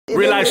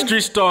Real life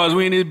street stars,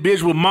 we in this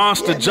bitch with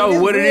Monster Joe.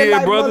 What it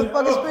is, brother?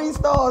 Motherfucking street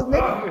stars,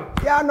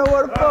 nigga. Y'all know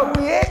where the fuck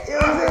we at, you know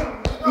what I'm saying?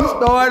 You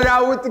started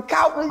out with the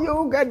cowboy,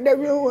 you goddamn,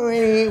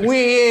 we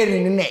ain't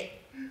in the neck.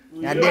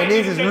 Goddamn,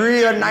 this is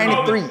real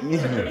 93.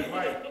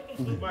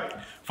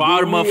 For all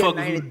the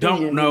motherfuckers who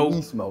don't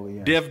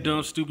know, Deaf,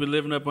 Dumb, Stupid,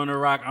 Living Up Under a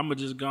Rock, I'ma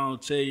just go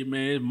and tell you,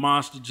 man, it's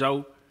Monster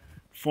Joe,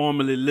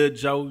 formerly Lil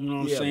Joe, you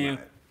know what I'm saying?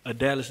 Man. A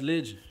Dallas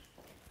legend.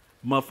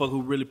 Motherfucker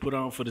who really put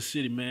on for the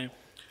city, man.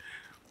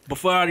 But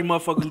for all these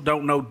motherfuckers who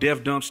don't know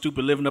Deaf, Dumb,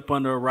 Stupid, Living Up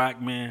Under a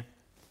Rock, man,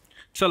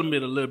 tell them a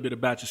little bit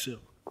about yourself.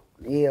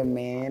 Yeah,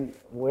 man.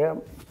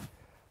 Well,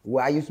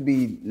 I used to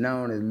be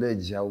known as Lil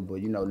Joe, but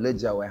you know, Lil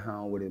Joe at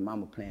home with his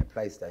mama playing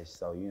PlayStation,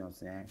 so you know what I'm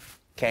saying?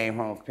 Came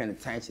home from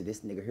penitentiary,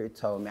 this nigga here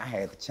told me I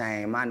had to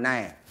change my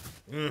name.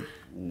 You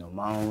know,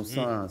 my own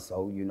son,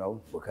 so you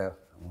know, because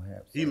I don't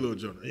have he Lil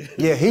Joe.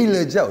 Yeah, he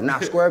Lil Joe. Now,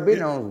 Square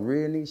been on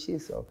real nigga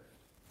shit, so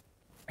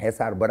that's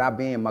how, but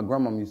my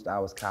grandma used to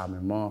always call me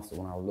a monster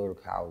when I was little,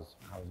 cause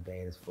I was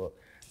bad as fuck.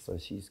 So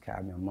she used to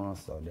call me a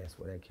monster, so that's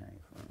where that came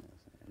from,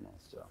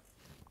 Monster Joe.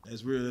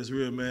 That's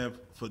real, man.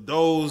 For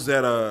those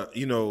that are,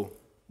 you know,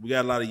 we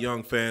got a lot of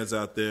young fans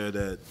out there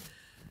that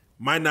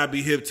might not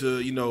be hip to,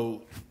 you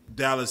know,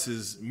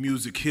 Dallas's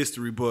music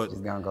history, but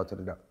just gonna go to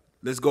the door.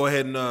 Let's go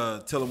ahead and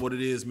tell them what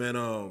it is, man.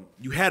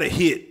 You had a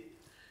hit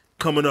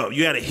coming up.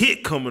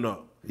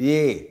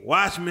 Yeah.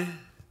 Watch Me.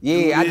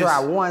 Yeah, I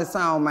dropped one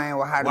song, man,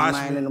 with How to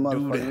Man in the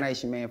motherfucking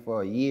nation, man,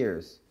 for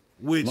years.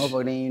 Which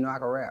motherfucker didn't even know I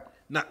could rap.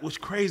 What's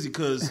crazy,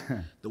 because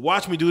the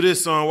Watch Me Do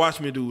This song, Watch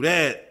Me Do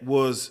That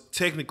was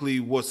technically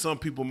what some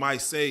people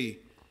might say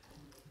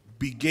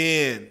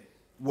began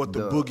what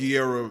the Boogie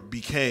era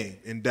became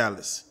in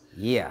Dallas.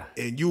 Yeah.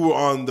 And you were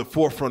on the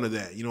forefront of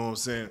that, you know what I'm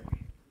saying?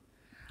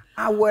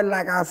 I wasn't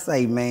like I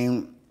say,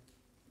 man.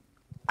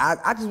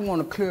 I just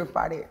want to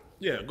clarify that.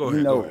 Yeah, go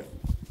ahead.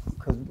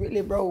 Because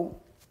really, bro,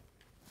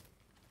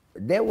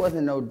 there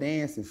wasn't no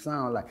dancing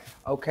song. Like,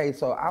 okay,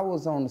 so I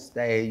was on the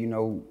stage, you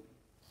know,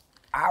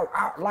 I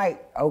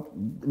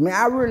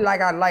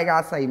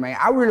say, man,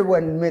 I really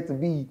wasn't meant to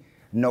be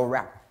no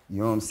rapper. You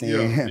know what I'm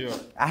saying? Yeah.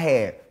 I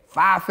had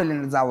 5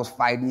 feelings I was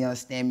fighting, you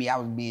understand me? I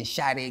was being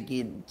shot at,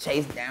 getting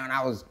chased down,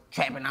 I was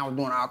trapping, I was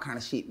doing all kind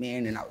of shit,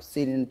 man, and I was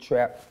sitting in the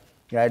trap,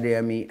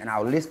 goddamn me, and I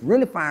was trying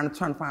to find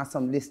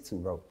something to listen to,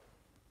 bro.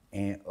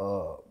 And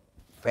for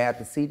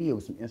the CD, it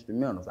was some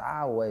instrumentals. I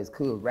always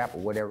could rap or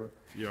whatever,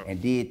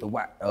 and did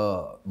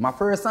my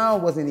first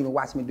song wasn't even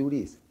Watch Me Do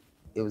This.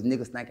 It was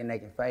Niggas Thinking They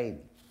Can Fade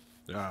Me.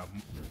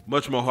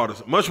 Much more harder,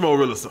 much more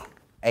realer song.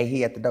 Hey,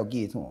 he at the door,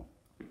 give it to him.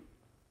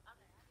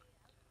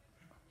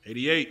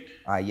 88.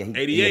 All right, yeah,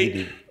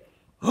 88.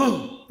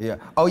 Yeah.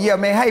 Oh yeah,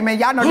 man. Hey, man.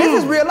 Y'all know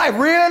this is real life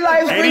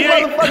street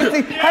motherfuckers.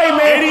 See, hey,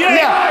 man. 88.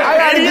 Yeah, I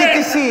gotta get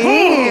this shit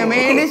in,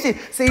 man. This shit.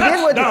 See, you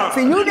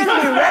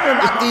niggas be rapping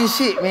about this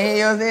shit, man.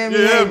 You know what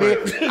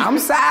I'm saying? Man. I'm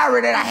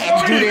sorry that I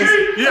had to do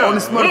this on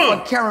this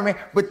motherfucking camera, man.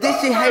 But this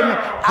shit, hey, man.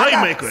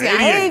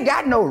 I ain't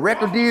got no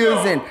record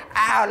deals and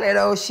all that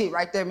old shit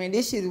right there, man.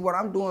 This shit is what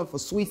I'm doing for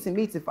sweets and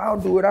meats. If I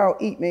don't do it, I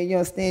don't eat, man. You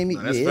understand me?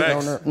 No, that's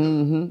facts.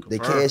 The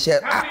cash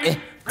out.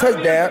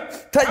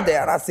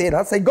 Touchdown. I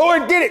said, go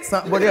and get it,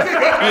 something. But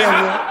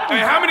Hey,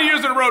 how many years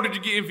in a row did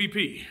you get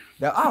MVP?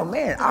 Oh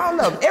man, I don't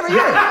know. Every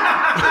year,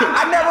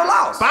 I never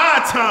lost.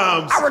 5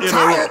 times. I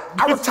retired.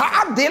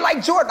 I did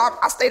like Jordan.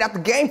 I stayed out the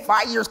game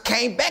 5 years,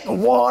 came back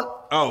and won.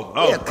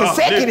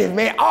 Consecutive,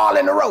 man, all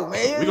in a row,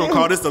 man. We gonna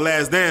call this the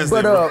last dance.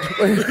 But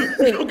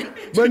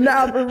but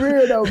now for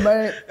real though,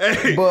 man.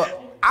 Hey.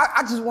 But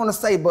I just want to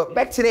say, but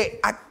back to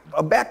that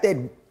about that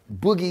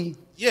boogie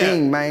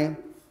thing, man.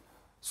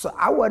 So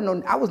I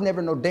was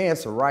never no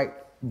dancer, right?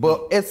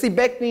 But and see,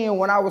 back then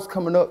when I was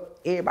coming up,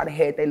 everybody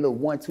had their little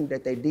 1-2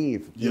 that they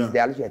did. East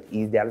Dallas, you had the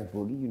East Dallas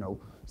Boogie, you know,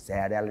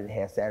 South Dallas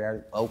had South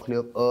Dallas, Oak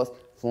Cliff, us,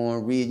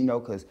 Foreign Ridge, you know,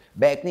 because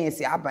back then,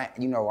 see, I'm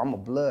a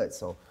blood,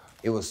 so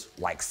it was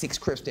like 6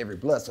 Crips to every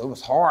blood, so it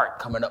was hard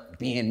coming up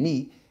being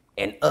me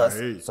and us.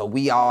 Right. So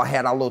we all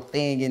had our little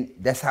thing, and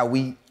that's how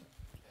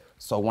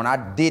so when I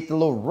did the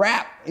little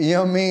rap, you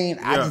know what I mean,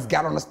 I just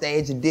got on the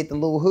stage and did the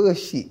little hood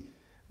shit.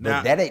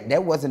 Now, but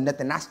that wasn't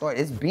nothing I started.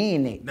 It's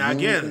being it. Now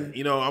again,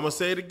 you know, I'm gonna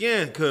say it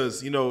again,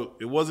 cause you know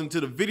it wasn't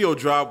until the video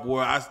drop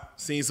where I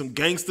seen some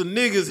gangster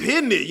niggas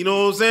hitting it. You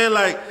know what I'm saying?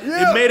 Like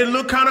it made it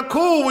look kind of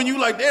cool when you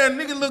like, damn,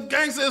 nigga look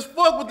gangster as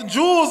fuck with the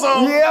jewels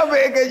on. Yeah,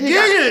 man. Cause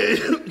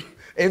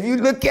if you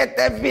look at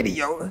that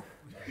video,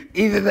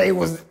 either they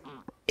was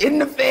in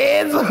the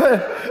feds,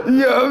 or, you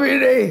know what I mean?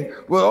 They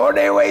were on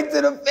their way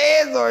to the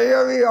feds, or you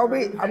know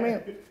what I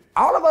mean.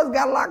 All of us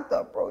got locked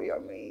up, bro, you know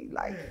what I mean?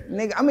 Like,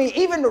 nigga, I mean,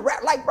 even the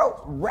rap, like, bro,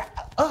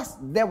 us,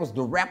 there was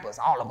the rappers,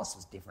 all of us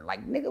was different.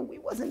 Like, nigga, we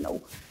wasn't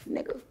no,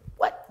 nigga,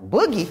 what?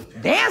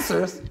 Boogie?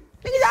 Dancers?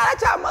 Nigga, y'all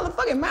out y'all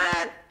motherfucking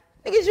mind.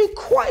 Niggas, you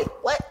quite,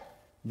 what?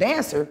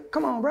 Dancer?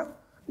 Come on, bro.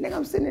 Nigga,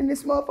 I'm sitting in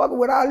this motherfucker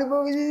with all the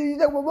motherfuckers, you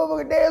talking about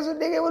motherfucking dancer,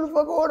 nigga, what the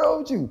fuck going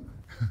on with you?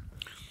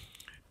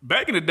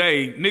 Back in the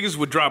day, niggas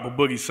would drop a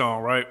Boogie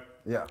song, right?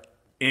 Yeah.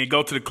 and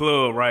go to the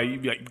club, right?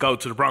 You go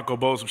to the Bronco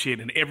Bowl, some shit,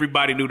 and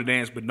everybody knew the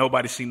dance, but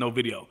nobody seen no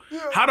video. Yeah.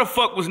 How the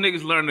fuck was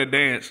niggas learning to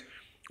dance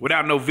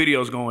without no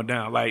videos going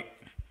down? Like,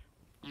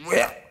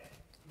 well,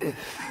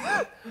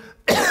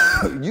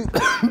 you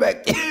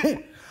back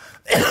then,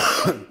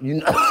 you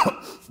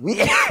know, we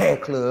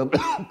had club.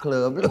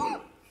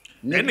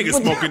 That nigga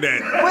smoking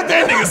that.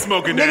 That nigga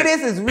smoking that. Nigga,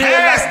 this is real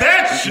Pass life.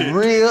 That shit.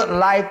 Real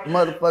life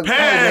motherfucker.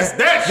 Pass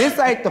that shit. This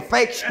ain't the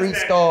fake street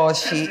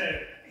stars shit.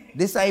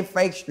 This ain't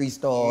fake street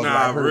stars.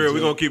 Nah, for real.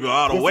 We gonna keep it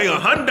all the way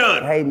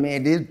 100. Hey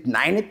man, this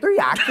 93.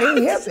 I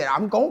can't help it.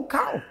 I'm gonna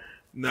call.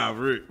 Nah, for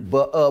real.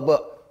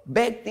 But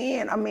back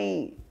then, I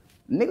mean,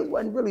 niggas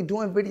wasn't really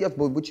doing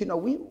videos, but you know,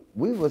 we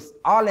was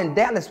all in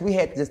Dallas. We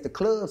had just the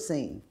club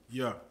scene.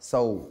 Yeah.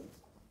 So,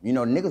 you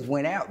know, niggas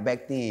went out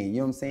back then. You know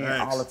what I'm saying?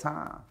 Thanks. All the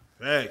time.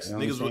 Facts. You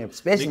know niggas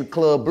especially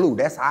Club Blue.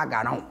 That's how I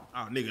got on.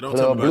 Oh, nigga, don't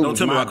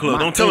tell me about Club.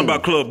 Don't tell him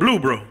about Club Blue,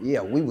 bro.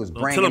 Yeah, we was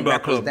bringing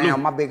rappers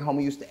down. My big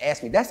homie used to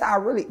ask me. That's how I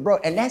really, bro.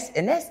 And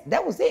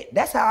that was it.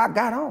 That's how I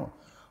got on.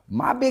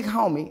 My big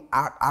homie,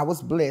 I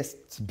was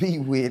blessed to be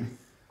with,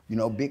 you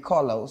know, Big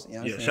Carlos. You know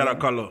what I'm saying? Shout out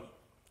Carlos.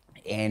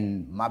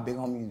 And my big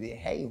homie said,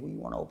 hey, who you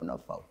want to open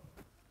up for?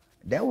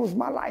 That was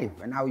my life.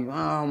 And I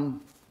was,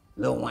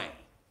 Lil Wayne.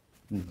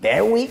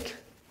 That week,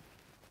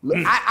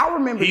 I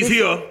remember He's this.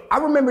 here. I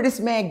remember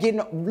this man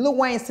Lil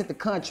Wayne sent the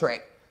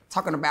contract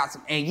talking about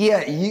some, and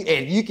yeah,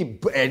 you can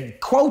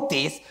quote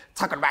this,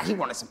 talking about he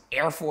wanted some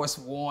Air Force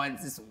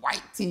Ones, this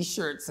white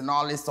t-shirts and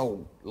all this.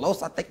 So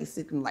Los, I think he's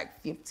sitting like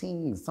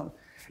 15 or something.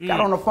 Got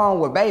on the phone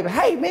with baby.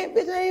 Hey man,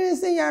 bitch, I ain't even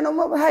seen y'all no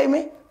more. But hey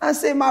man, I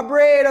sent my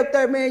bread up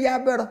there, man.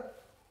 Y'all better.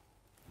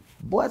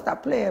 Boy,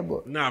 stop playing,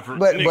 but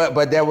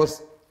but that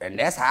was, and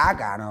that's how I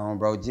got on,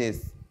 bro.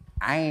 Just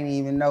I ain't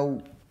even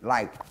know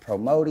like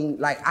promoting.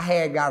 Like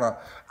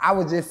I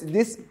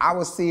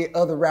was seeing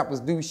other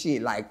rappers do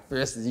shit. Like for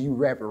instance, you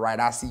rapping right,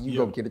 I see you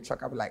go get a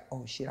truck. I be like,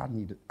 oh shit, I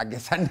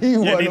guess I need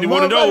one. I need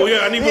one of those. Yeah,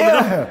 I need one of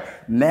those.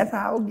 And that's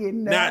how I was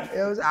getting that.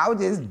 I was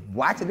just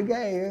watching the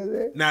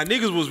game. Now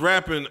niggas was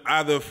rapping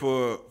either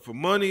for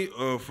money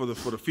or for the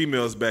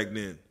females back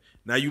then.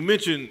 Now you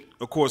mentioned,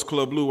 of course,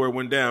 Club Blue where it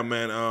went down,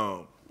 man.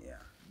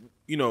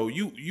 You know,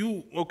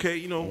 you okay,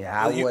 you know,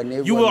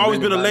 you always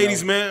been a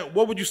ladies' man.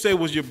 What would you say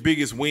was your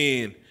biggest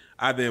win,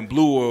 either in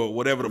Blue or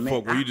whatever the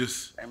fuck, where you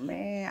just...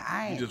 Man,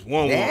 I ain't... You just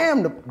won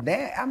one.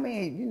 I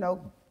mean, you know,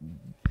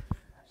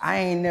 I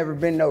ain't never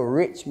been no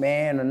rich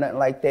man or nothing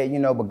like that, you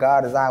know, but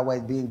God has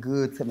always been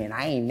good to me. And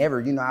I ain't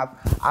never, you know,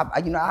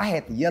 I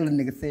had the yellow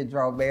nigga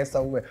syndrome, man,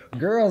 so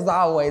girls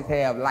always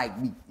have like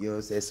me, you know what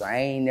I'm saying? So I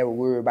ain't never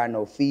worried about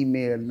no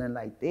female or nothing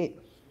like that.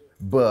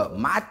 But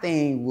my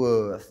thing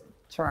was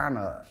trying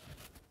to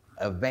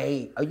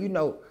evade, or, you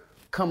know,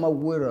 come up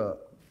with a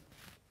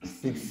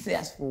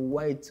successful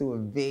way to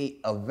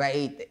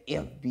evade the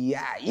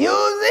FBI. Use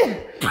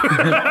it.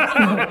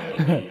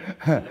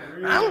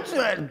 I'm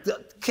trying to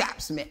duck the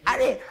cops, man.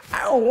 I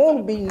don't want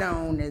to be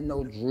known as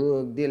no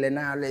drug dealer and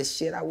all that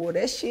shit.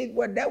 That shit,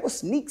 that was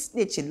sneak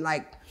snitching.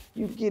 Like,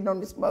 you get on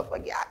this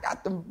motherfucker, I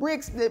got them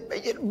bricks back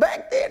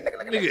there.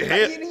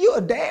 Nigga, you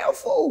a damn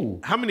fool.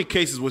 How many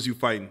cases was you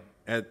fighting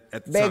at the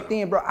time? Back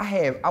then, bro,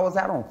 I was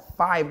out on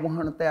 5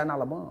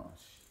 $100,000 bonds.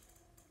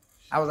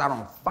 I was out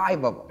on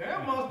 5 of them.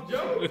 Damn, Monster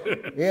Joe.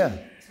 Yeah,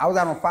 I was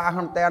out on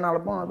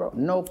 $500,000 bonds, bro.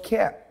 No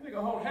cap.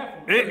 Nigga, hold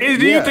half of it.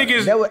 Do you think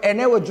it's... They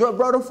were drug,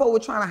 bro, them folks were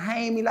trying to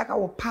hang me like I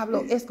was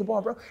Pablo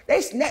Escobar, bro.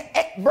 They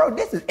snatched, bro,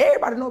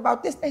 everybody know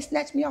about this. They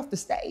snatched me off the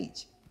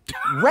stage.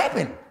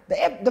 Rapping,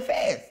 the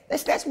feds. They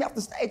snatched me off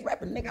the stage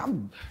rapping, nigga.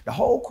 I'm the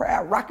whole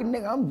crowd rocking,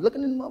 nigga. I'm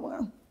looking in the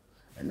motherfucker.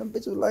 And them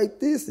bitches like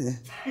this. And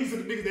he said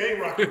the niggas that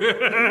ain't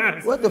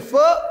rocking. What the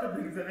fuck? The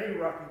niggas that ain't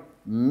rocking.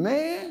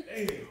 Man.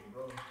 Damn, bro.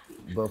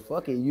 But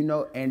fuck it, you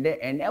know, and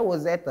that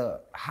was at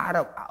the height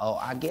of,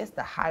 I guess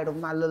the height of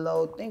my little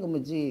old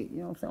thingamajig, you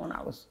know what I'm saying, when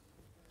I was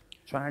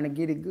trying to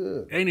get it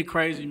good. Ain't it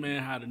crazy,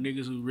 man, how the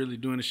niggas who really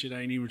doing the shit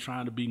ain't even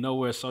trying to be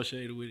nowhere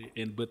associated with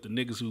it, but the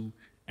niggas who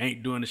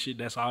ain't doing the shit,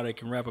 that's all they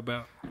can rap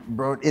about?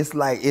 Bro, it's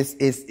like, it's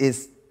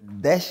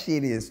that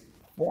shit is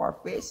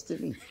far-fetched to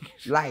me.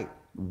 Like,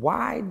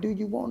 why do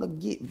you want to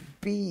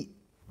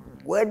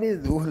why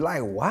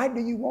do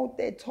you want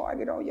that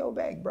target on your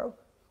back, bro?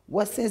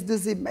 What sense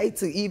does it make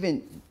to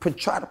even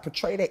try to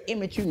portray that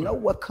image? You know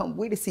what come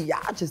with it. See,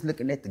 y'all just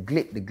looking at the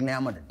glitz, the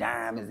glamour, the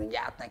diamonds, and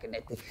y'all thinking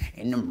that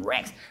and them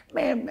racks.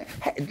 Man,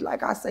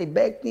 like I say,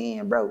 back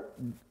then, bro,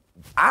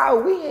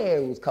 all we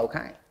had was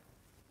cocaine.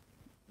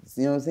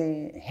 You know what I'm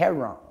saying?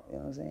 Heroin. You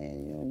know what I'm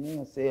saying? You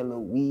don't sell a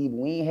little weed.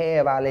 We ain't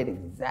have all that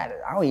exotic.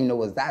 I don't even know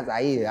what Zaza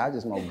is. I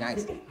just want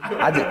gangster.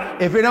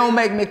 If it don't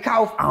make me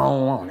cough, I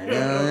don't want it. You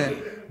know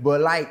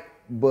what I mean?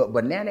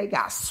 But now they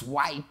got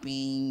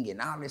swiping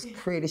and all this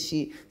credit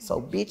shit.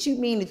 So, bitch, you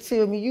mean to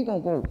tell me you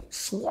gonna go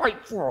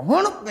swipe for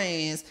 100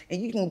 bands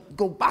and you gonna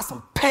go buy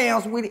some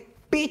pounds with it?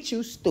 Bitch,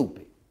 you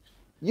stupid.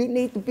 You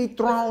need to be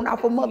thrown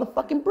off a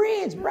motherfucking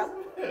bridge, bro.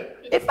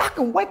 If I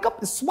can wake up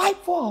and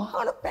swipe for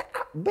 100 bands,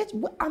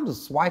 bitch, I'm the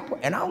swiper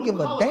and I don't give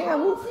a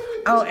damn.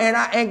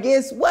 And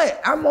guess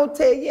what? I'm gonna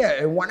tell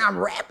you, when I'm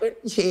rapping,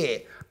 yeah,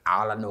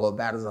 all I know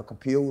about is a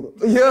computer.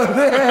 You know what I'm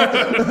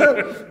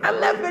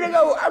saying?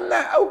 I'm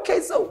not,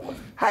 okay, so,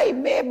 hey,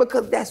 man,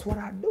 because that's what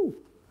I do.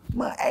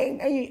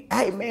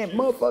 Hey, man,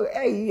 motherfucker,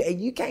 hey,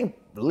 you can't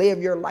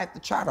live your life to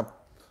try to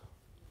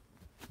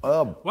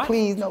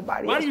please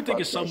nobody. Why do you think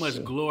it's so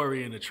much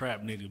glory in a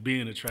trap nigga,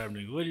 being a trap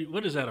nigga?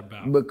 What is that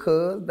about?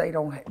 Because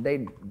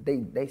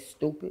they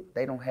stupid.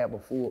 They don't have a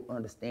full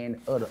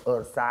understanding of the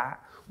other side.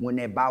 When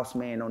that boss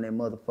man on that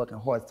motherfucking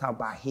horse talking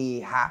about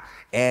head high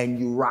and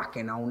you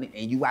rocking on it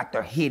and you out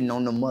there hitting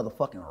on the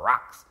motherfucking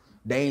rocks.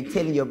 They ain't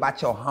telling you about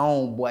your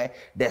homeboy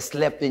that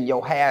slept in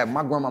your house.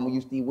 My grandmama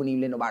used to wouldn't even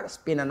let nobody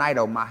spend the night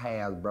on my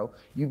house, bro.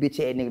 You bitch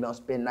ass nigga don't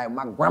spend the night.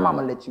 My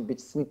grandmama let you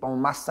bitch sleep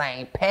on my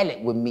same pallet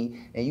with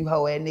me, and you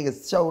hoe ass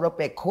niggas showed up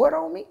at court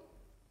on me.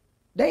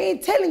 They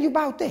ain't telling you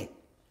about that.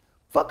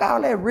 Fuck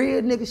all that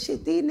real nigga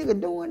shit. These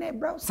niggas doing that,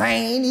 bro.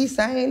 These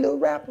same little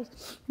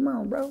rappers. Come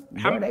on, bro.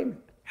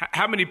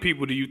 How many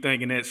people do you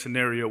think in that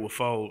scenario will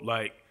fold?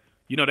 Like,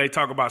 you know, they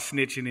talk about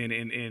snitching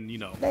and you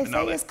know. They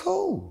say it's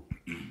cool.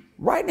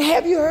 Right now,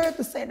 have you heard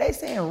they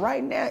saying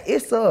right now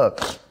it's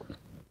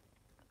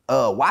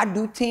why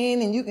do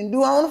 10 and you can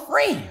do on a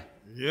friend?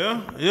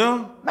 Yeah.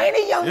 Man,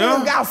 these young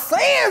niggas got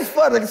sayings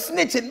for the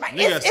snitching. Man,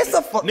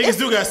 niggas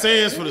do got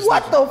sayings for the snitching.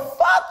 What the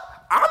fuck?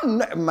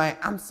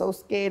 I'm so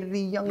scared of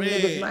these young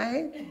niggas,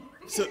 man.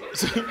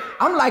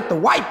 I'm like the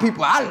white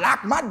people. I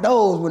lock my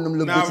doors when them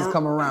little bitches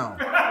come around.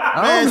 Man,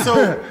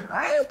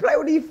 I ain't play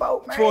with these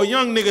folk, man. For a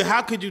young nigga,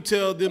 how could you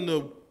tell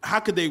them how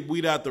could they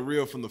weed out the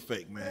real from the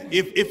fake, man?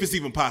 If it's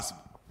even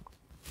possible.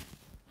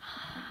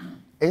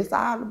 It's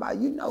all about,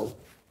 you know,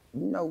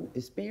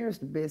 experience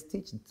the best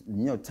teacher.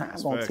 You know,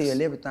 time's gonna tell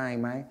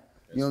everything, man.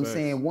 You know what I'm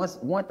saying?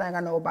 One thing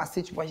I know about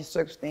situation,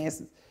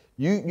 circumstances,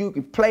 you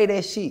can play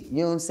that shit,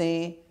 you know what I'm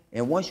saying?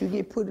 And once you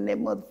get put in that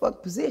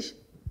motherfucking position,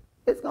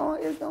 it's gonna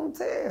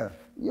tell.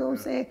 You know what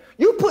I'm saying?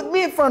 You put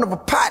me in front of a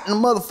pot in the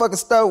motherfucking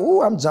stove.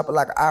 Ooh, I'm jumping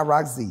like an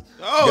IROC Z.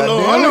 Oh, no.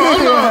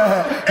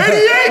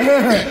 88!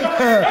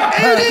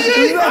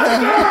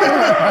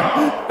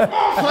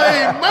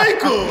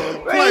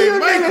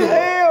 Playmaker.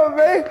 Hell,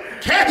 man.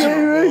 Catch him,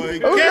 boy.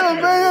 What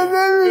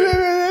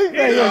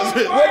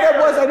that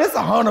boy say? This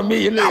 $100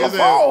 million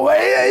phone,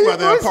 man. You about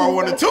to have part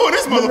 1 and 2 of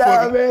this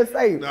motherfucker. Man,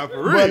 say. Nah,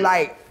 for real. But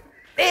like,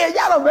 damn,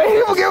 y'all don't, man,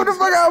 he forget what the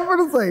fuck I was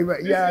gonna say, man.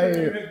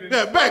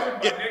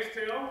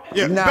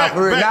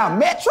 For real. Now,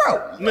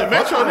 Metro.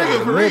 Metro,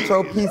 nigga, for real.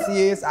 Metro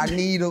PCS, I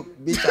need a,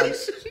 bitch, I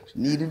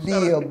need a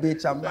deal,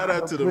 bitch. I'm shout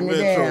out to the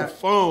Metro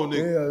phone,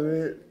 nigga. Yeah,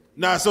 man.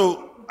 Nah,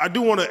 so I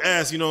do want to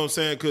ask, you know what I'm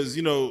saying? Because,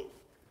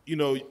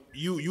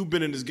 you've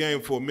been in this game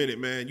for a minute,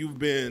 man. You've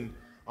been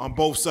on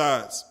both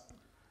sides.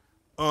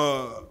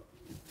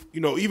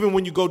 Even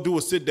when you go do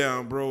a sit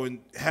down, bro, and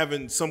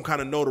having some kind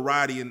of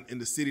notoriety in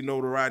the city,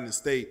 notoriety in the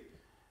state,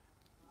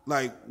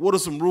 like, what are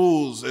some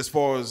rules as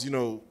far as,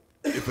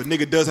 if a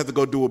nigga does have to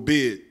go do a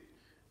bid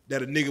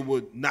that a nigga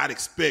would not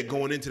expect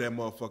going into that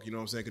motherfucker, you know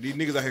what I'm saying? Because these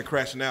niggas out here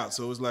crashing out.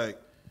 So it's like,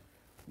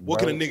 what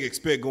can a nigga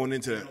expect going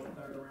into that?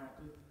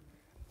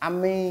 I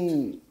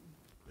mean,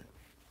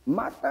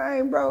 my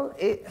thing, bro,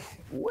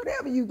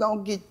 whatever you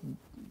gonna get,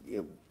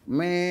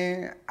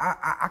 man,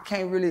 I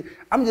can't really,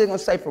 I'm just gonna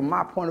say from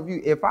my point of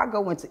view, if I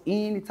go into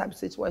any type of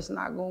situation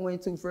I go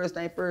into, first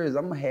thing first,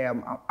 I'm gonna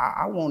have,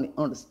 I want it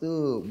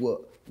understood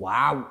what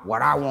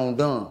I want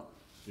done.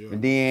 Yeah.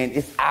 And then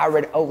it's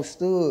already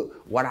understood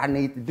what I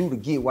need to do to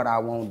get what I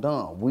want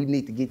done. We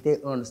need to get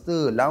that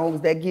understood. Long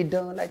as that get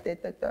done like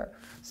that.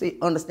 See,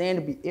 understand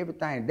to be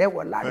everything. That's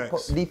what a lot of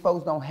these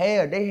folks don't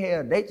have.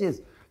 They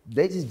just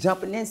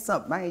jumping in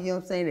something, man. You know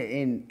what I'm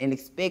saying? And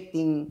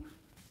expecting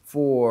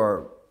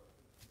for,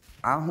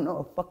 I don't know,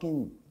 a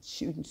fucking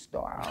shooting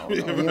star. I don't know.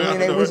 You know what I mean?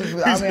 They wish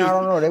for, I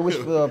don't know. They wish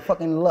for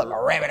fucking luck, a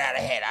rabbit out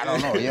of hat. I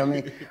don't know. You know what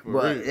I mean?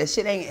 But that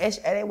shit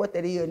ain't what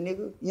that is, nigga. You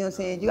know what I'm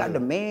saying? You got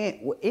demand.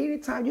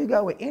 Anytime you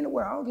go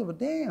anywhere, I don't give a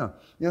damn. You know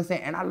what I'm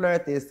saying? And I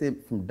learned this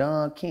from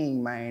Don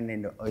King, man,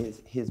 in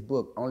his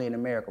book, Only in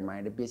America,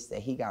 man. The bitch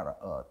said he got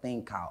a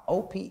thing called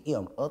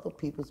OPM, Other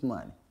People's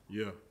Money.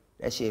 Yeah.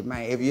 That shit,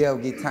 man, if you ever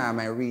get time,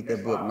 man, read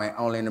that book, man,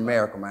 Only in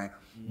America, man.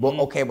 But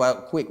okay,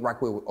 but right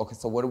quick. Okay,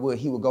 so what it would,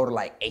 he would go to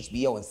like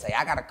HBO and say,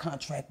 I got a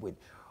contract with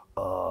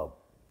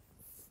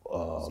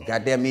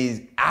goddamn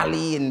is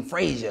Ali and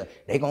Frazier.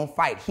 They gonna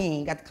fight. He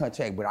ain't got the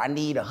contract, but I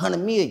need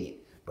 $100 million.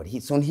 But he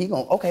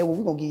gonna, okay, well,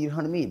 we gonna give you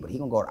 $100 million. But he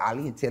gonna go to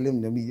Ali and tell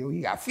him that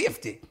he got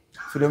 50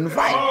 for them to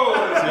fight.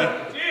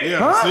 Oh, see?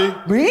 Yeah, see?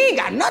 But he ain't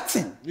got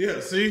nothing. Yeah,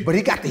 see? But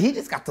he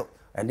just got to.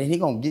 And then he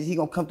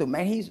gonna come through,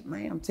 man.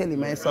 I'm telling you,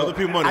 man. So other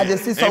people money. I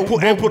just see so.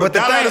 Put a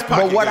dollar in his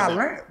pocket. But what I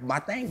learned, my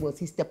thing was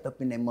he stepped up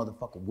in that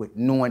motherfucker with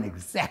knowing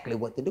exactly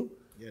what to do.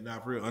 Yeah,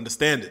 not real.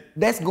 Understand it.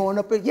 That's going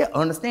up in,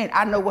 understand.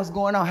 I know what's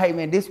going on. Hey,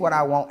 man, this is what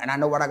I want, and I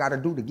know what I got to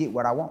do to get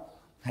what I want.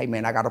 Hey,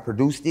 man, I got to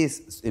produce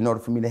this in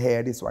order for me to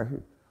have this right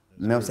here.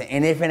 You know what I'm saying?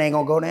 And if it ain't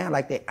gonna go down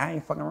like that, I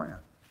ain't fucking around. You know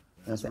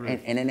what I'm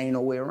saying? And it ain't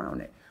no way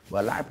around that.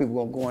 But a lot of people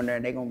gonna go in there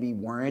and they gonna be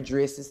wearing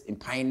dresses and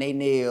painting their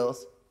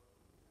nails.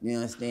 You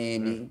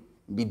understand me?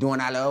 Be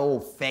doing all that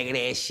old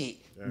faggot ass shit.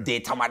 Yeah. They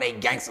talking about they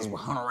gangsters with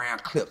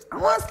 100-round clips. I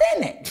don't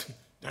understand that.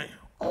 Damn.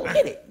 I don't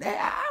get it.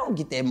 I don't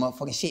get that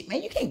motherfucking shit,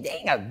 man. There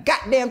ain't a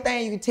goddamn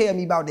thing you can tell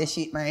me about that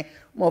shit, man.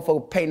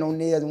 Motherfucker pay no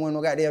nails and wear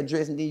no goddamn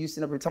dress, and then you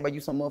sit up here talking about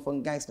you some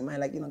motherfucking gangster, man.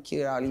 Like, you done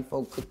killed all these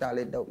folks, cooked all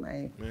that dope,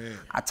 man.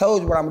 I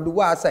told you what I'm gonna do.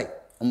 What I say?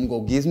 I'm gonna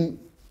go get some,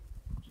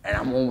 and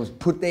I'm gonna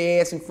put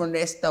their ass in front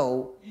of that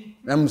stove,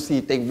 and I'm gonna see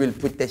if they really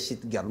put that shit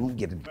together. I'm gonna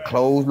get a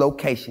closed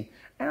location,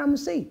 and I'm gonna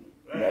see.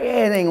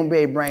 Their ass ain't gonna be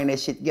able to bring that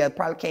shit together.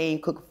 Probably can't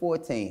even cook a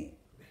 14.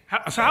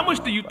 So how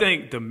much do you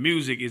think the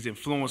music is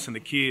influencing the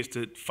kids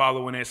to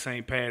follow in that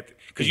same path?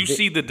 Because you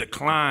see the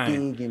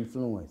decline. Big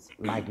influence.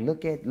 Like,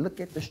 look at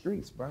the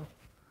streets, bro.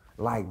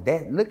 Like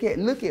that. Look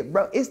at,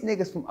 bro. It's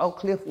niggas from Oak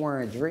Cliff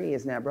wearing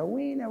dreads now, bro.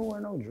 We ain't never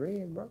wearing no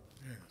dreads, bro.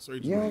 Yeah,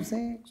 straight you know what I'm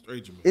saying?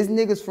 Straight to me. It's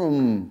niggas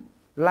from,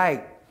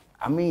 like,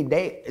 I mean,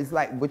 it's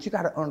like, what you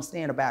gotta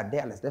understand about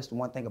Dallas. That's the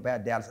one thing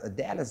about Dallas.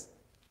 Dallas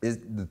is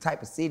the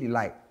type of city,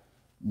 like,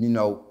 you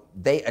know,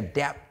 they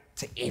adapt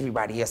to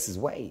everybody else's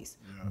ways.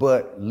 Yeah.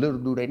 But little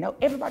do they know,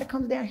 everybody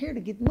comes down here to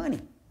get money.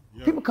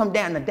 Yeah. People come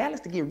down to Dallas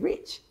to get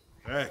rich.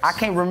 Thanks. I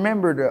can't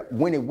remember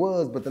when it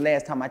was, but the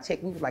last time I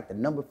checked, we was like the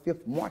number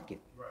 5th market.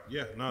 Right.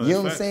 Yeah, no, you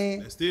know what I'm saying?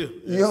 That's still.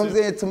 You know what I'm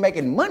saying? To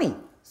making money.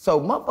 So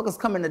motherfuckers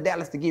coming to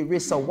Dallas to get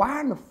rich. So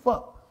why in the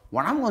fuck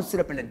when I'm gonna sit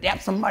up and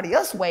adapt somebody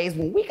else's ways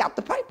when we got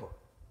the paper?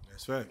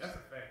 That's right. That's a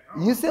fact.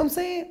 You see what I'm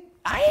saying?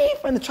 I ain't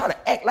finna try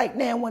to act like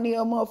damn one of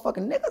y'all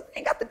motherfucking niggas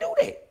ain't got to do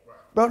that.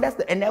 Bro, that's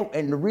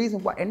the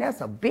reason why, and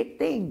that's a big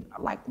thing.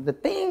 Like the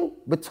thing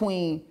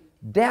between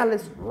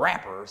Dallas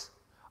rappers,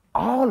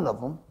 all of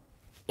them,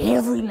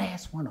 every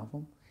last one of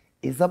them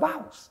is a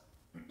boss.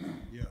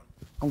 Yeah.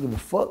 I don't give a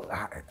fuck.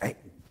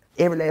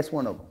 Every last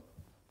one of them,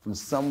 from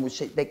some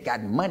shit, they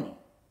got money.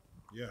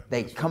 Yeah.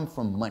 They come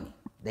from money.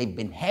 They've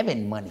been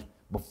having money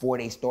before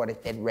they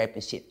started that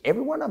rapping shit.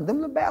 Every one of them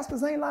little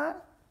bastards ain't lying.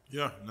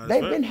 Yeah.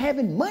 They've been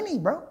having money,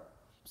 bro.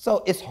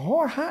 So it's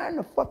hard. How in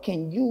the fuck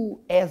can you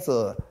as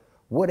a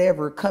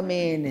whatever come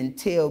in and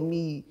tell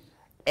me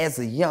as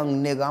a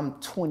young nigga, I'm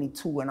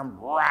 22 and I'm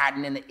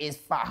riding in the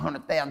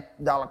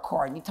 $500,000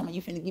 car, and you tell me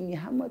you finna give me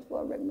how much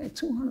for a record, man?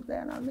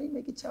 $200,000,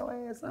 make it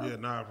your ass up. Yeah,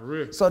 nah, for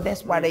real. So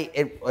that's why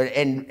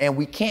and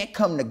we can't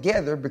come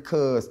together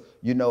because,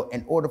 you know,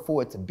 in order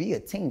for it to be a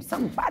team,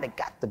 somebody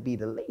got to be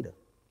the leader.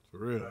 For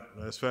real,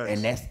 that's facts.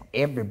 And that's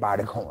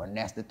everybody going,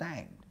 that's the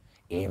thing.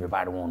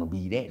 Everybody wanna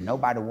be that.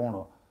 Nobody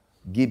wanna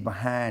get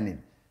behind it,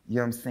 you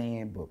know what I'm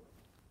saying? But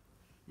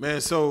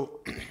man, so,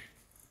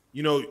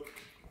 you know,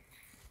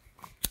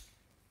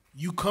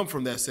 you come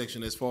from that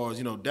section as far as,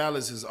 you know,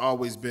 Dallas has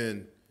always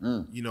been,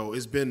 you know,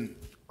 it's been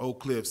Oak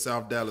Cliff,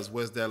 South Dallas,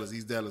 West Dallas,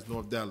 East Dallas,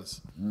 North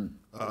Dallas.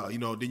 You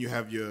know, then you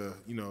have your,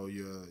 you know,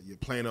 your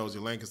Planos,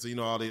 your Lancaster, you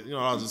know, all the, you know,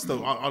 all the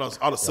stuff,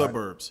 all the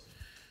suburbs.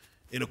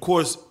 And of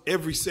course,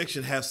 every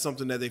section has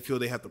something that they feel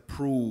they have to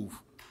prove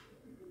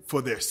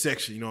for their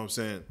section, you know what I'm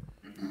saying?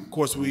 Of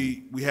course,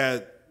 we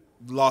had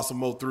the loss of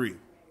Mo 3.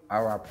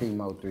 R.I.P.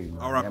 Mo 3.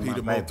 R.I.P.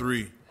 to Mo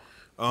 3,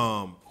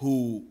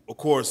 who, of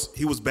course,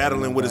 he was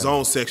battling with his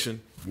own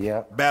section.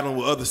 Yeah. Battling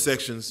with other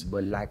sections.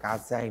 But like I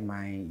say,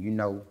 man, you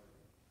know,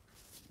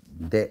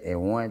 that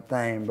and one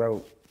thing,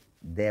 bro,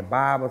 that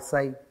Bible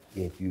say,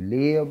 if you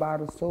live by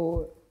the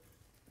sword,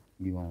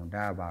 you gonna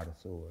die by the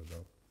sword, bro.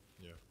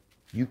 Yeah.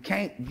 You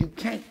can't, you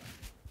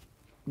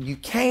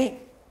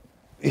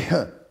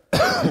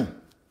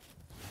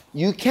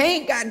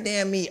can't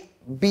goddamn me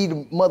be the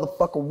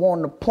motherfucker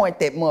wanting to point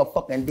that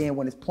motherfucker, and then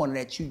when it's pointed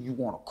at you, you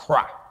want to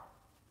cry.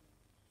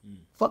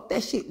 Fuck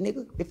that shit,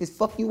 nigga. If it's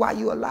fuck you while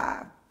you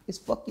alive, it's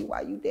fuck you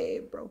while you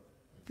dead, bro.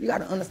 You got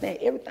to understand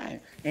everything.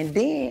 And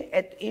then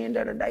at the end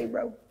of the day,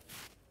 bro,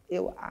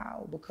 it was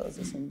all because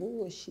of some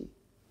bullshit.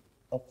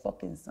 A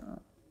fucking song.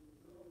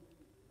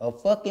 A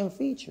fucking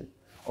feature.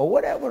 Or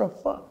whatever the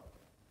fuck.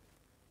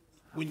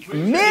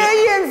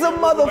 Millions of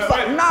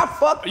motherfuckers, not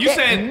fuck you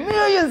saying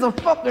millions of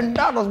fucking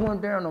dollars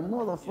went down a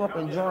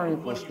motherfucking journey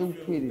for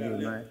stupidity,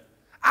 man.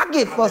 I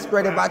get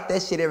frustrated about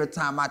that shit every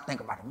time I think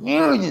about it.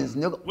 Millions,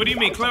 nigga. What do you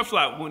mean, Clem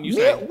Flop, when you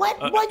say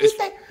what you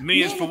say?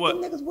 Millions for what?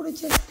 Niggas would have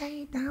just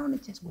stayed down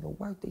and just would have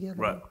worked together.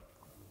 Right.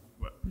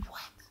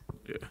 What?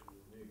 Yeah.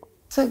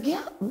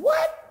 Together?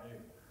 What?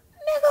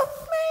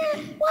 Nigga,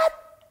 man, what?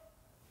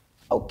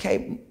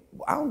 Okay,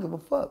 I don't give a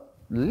fuck.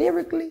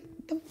 Lyrically,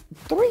 them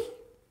 3.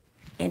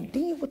 And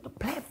then with the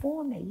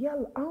platform that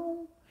Yella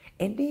on,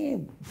 and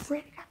then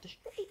Freddie got the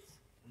streets.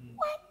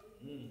 What?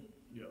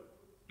 Yeah.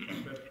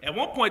 At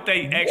one point,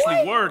 they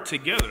actually were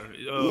together.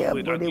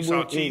 With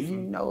but Chief. You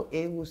know,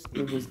 it was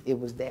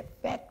that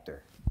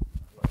factor.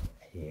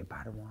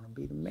 Everybody want to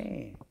be the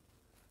man,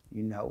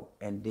 you know.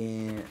 And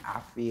then I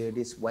feel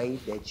this way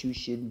that you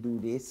shouldn't do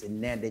this, and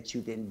now that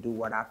you didn't do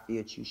what I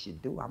feel you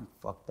should do, I'm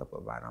fucked up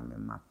about it. I'm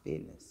in my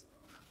feelings.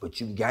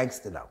 But you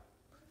gangster though.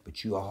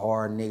 But you a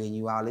hard nigga and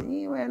you all this.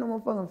 You ain't had no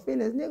motherfucking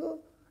feelings, nigga.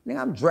 Nigga,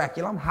 I'm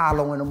Dracula. I'm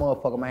hollowing the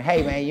motherfucker, man.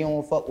 Hey, man, you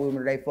don't fuck with me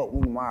today, fuck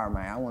with me tomorrow,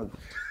 man. I want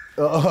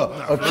to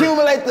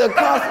accumulate the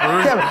cost.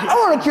 I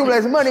want to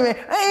accumulate some money, man.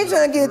 I ain't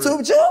trying to get to it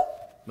with you.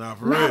 Nah,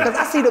 for real. Because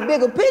I see the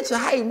bigger picture.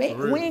 Hey,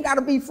 man, we ain't got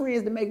to be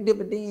friends to make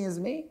dividends,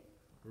 man.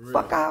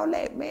 Fuck all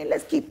that, man.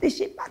 Let's keep this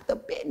shit about the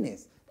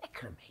business. That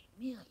could have made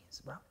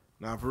millions, bro.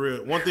 Nah, for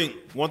real. One thing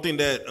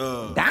that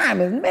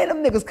diamonds, man,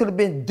 them niggas could have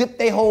been dipped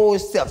their whole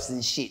selves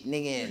and shit,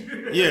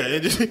 nigga. Yeah,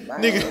 and just,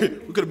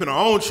 nigga, we could have been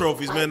our own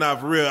trophies, man. Nah,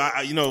 for real.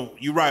 You know,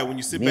 you're right. When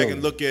you sit back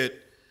and look at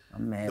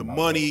the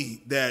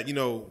money that, you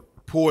know,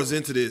 pours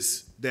into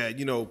this, that,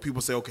 you know,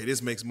 people say, okay,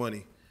 this makes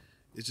money.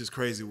 It's just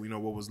crazy, you know,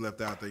 what was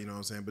left out there, you know what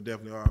I'm saying? But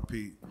definitely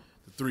RP,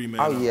 the 3,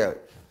 man. Oh, yeah.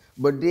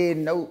 But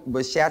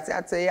shouts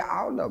out to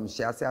all of them.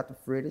 Shouts out to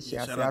Freddie.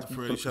 Shouts out to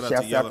Freddie. Shouts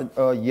out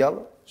to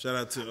Yellow. Shout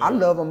out to I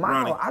love them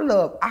Ronnie. all. I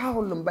love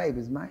all them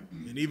babies, man.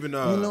 And even you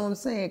know what I'm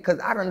saying? Because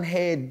I done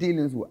had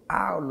dealings with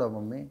all of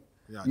them, man.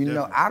 Yeah, you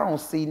know, I don't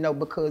see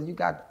because you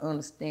got to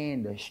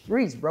understand the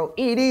streets, bro.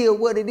 It is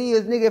what it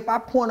is, nigga. If I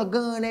point a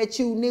gun at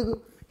you, nigga,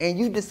 and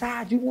you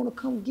decide you want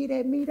to come get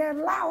at me, that's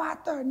law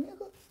out there,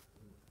 nigga.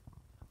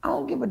 I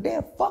don't give a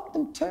damn. Fuck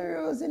them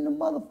terrors and the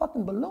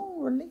motherfucking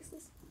balloon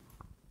releases.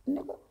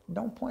 Nigga,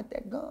 don't point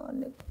that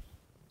gun, nigga.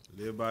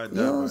 Live by that.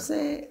 You know what I'm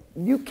saying?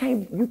 You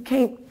can't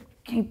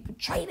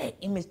portray that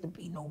image to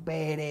be no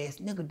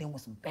badass nigga. Then when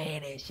some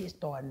badass shit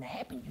starting to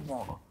happen, you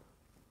wanna.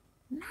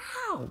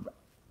 No, bro.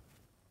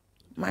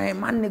 Man,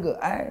 my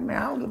nigga, I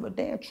don't give a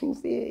damn. Truth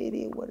is, it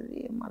is what it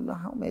is. My little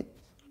homie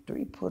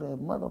 3 put a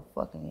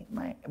motherfucking,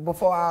 man,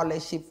 before all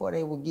that shit, before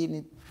they were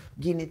getting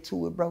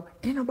into it, bro,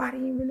 ain't nobody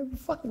even really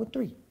fucking with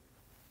 3.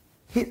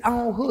 His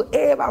own hood,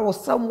 everybody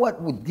was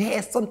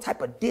had some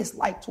type of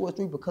dislike towards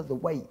 3 because of the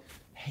way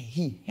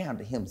he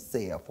handled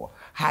himself or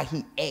how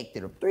he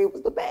acted. 3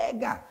 was the bad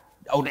guy.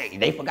 Oh,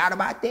 they forgot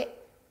about that?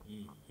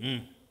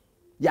 Mm-hmm.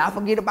 Y'all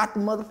forget about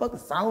the motherfucking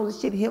songs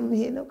and shit, him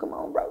hitting them? Come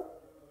on, bro.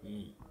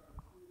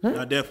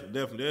 No,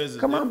 definitely.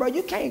 Come on, bro.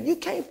 You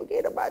can't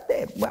forget about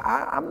that. But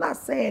I'm not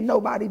saying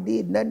nobody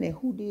did nothing and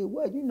who did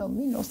what. You know,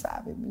 me no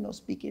sabe, me no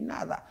speaking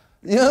nada.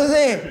 You know what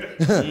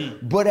I'm saying?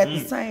 But at the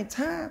same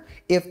time,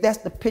 if that's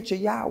the picture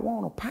y'all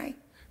want to paint,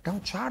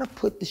 don't try to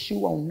put the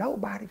shoe on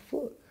nobody's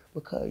foot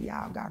because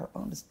y'all got to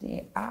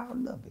understand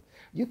all of it.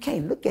 You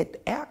can't look at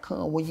the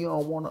outcome when you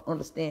don't want to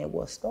understand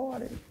what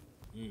started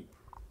it.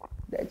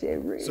 That's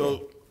just real.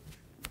 So,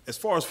 as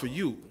far as for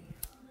you,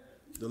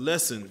 the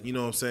lesson, you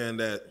know what I'm saying,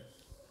 that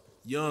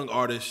young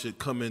artists should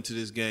come into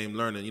this game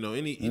learning. You know,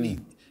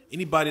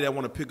 anybody that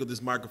want to pick up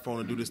this microphone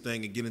and do this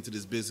thing and get into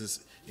this business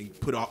and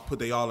put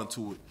they all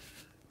into it.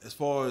 As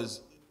far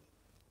as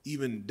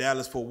even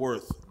Dallas-Fort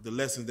Worth, the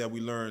lessons that we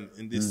learned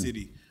in this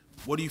city,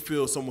 what do you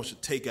feel someone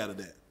should take out of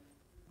that?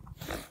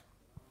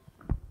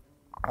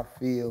 I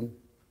feel,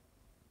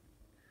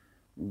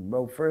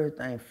 bro, first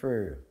thing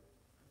first,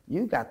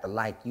 you got to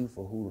like you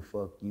for who the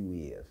fuck you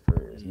is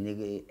first.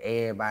 Nigga,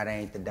 everybody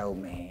ain't the dope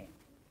man.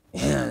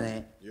 You know what I'm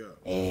saying? Yeah.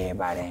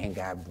 Everybody ain't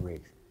got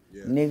bricks.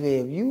 Yeah.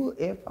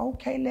 Nigga,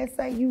 okay, let's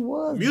say you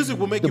was. Music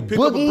will make you pick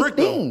up a brick,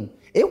 though.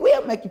 It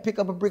will make you pick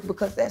up a brick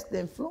because that's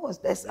the influence.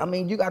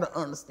 You gotta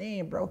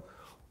understand, bro.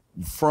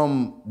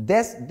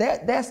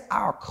 That's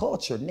our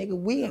culture, nigga.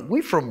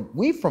 We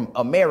from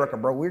America,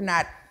 bro. We're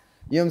not,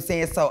 you know what I'm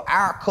saying? So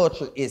our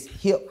culture is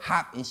hip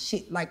hop and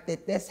shit like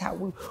that. That's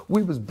how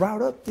we was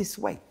brought up this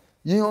way.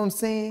 You know what I'm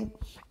saying?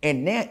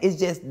 And now it's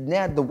just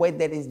the way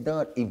that it's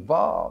done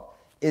evolved.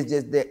 It's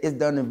just that it's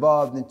done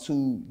evolved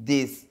into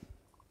this,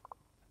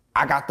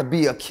 I got to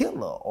be a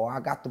killer or I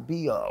got to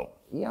be a,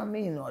 you know what I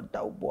mean, or a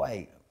dope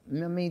boy. You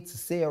know what I mean? To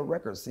sell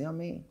records, you know what I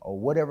mean? Or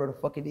whatever the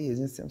fuck it is,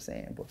 you know what I'm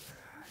saying? But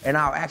in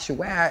our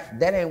actuality,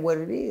 that ain't what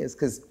it is.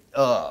 Cause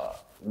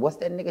what's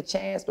that nigga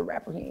Chance the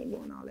rapper? He ain't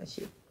doing all that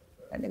shit.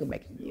 That nigga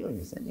making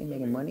millions, that nigga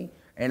making money.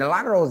 And a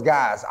lot of those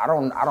guys, I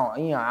don't know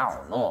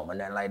them or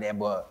nothing like that,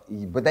 but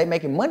they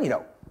making money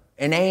though.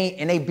 And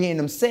they being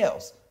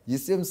themselves. You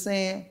see what I'm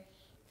saying?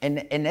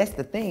 And that's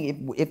the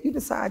thing. If you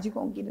decide you're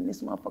gonna get in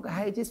this motherfucker,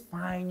 hey, just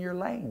find your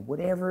lane,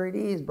 whatever it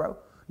is, bro.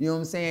 You know what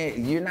I'm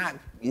saying? You're not,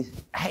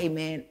 hey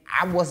man,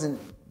 I wasn't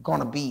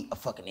gonna be a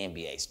fucking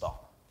NBA star.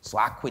 So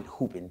I quit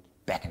hooping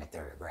back in the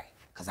 3rd grade.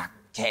 Cause I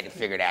had to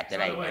figure it out that,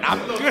 hey man, hey man,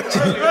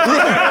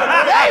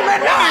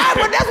 no,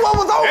 but that's what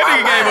was on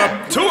my mind. That nigga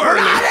gave up too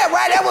early.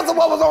 That was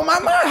what was on my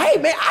mind. Hey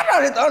man,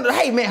 I don't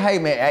hey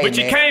man. But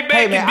you came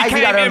back and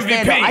became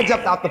MVP. I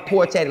jumped off the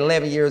porch at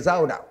 11 years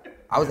old though.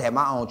 I was at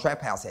my own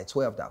trap house at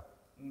 12 though.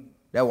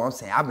 That's what I'm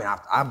saying.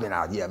 I've been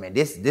out, yeah, man.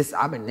 This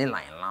I've been in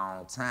like a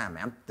long time,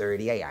 man. I'm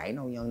 38. I ain't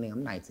no young nigga.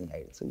 I'm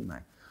 1982,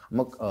 man.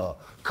 I'm a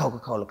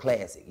Coca-Cola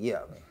classic.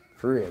 Yeah, man.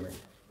 For real, man.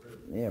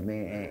 Yeah,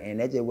 man. And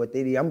that's just what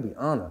they did. I'm gonna be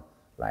honest.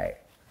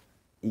 Like,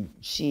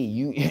 shit,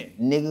 you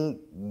nigga,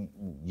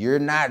 you're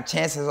not,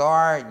 chances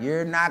are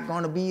you're not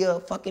gonna be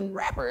a fucking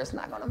rapper.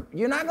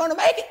 You're not gonna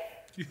make it.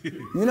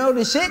 You know,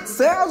 the shit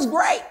sounds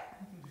great.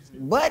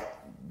 But,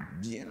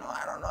 you know,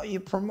 I don't know,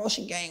 your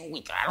promotion game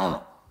weak. I don't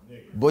know.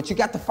 But you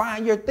got to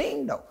find your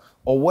thing though,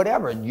 or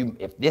whatever.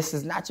 If this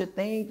is not your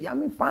thing, I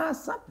mean, find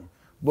something.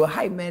 But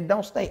hey, man,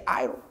 don't stay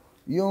idle.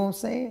 You know what I'm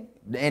saying?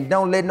 And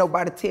don't let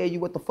nobody tell you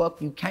what the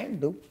fuck you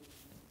can't do.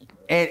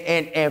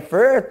 And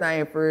first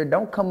thing first,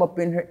 don't come up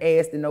in her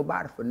asking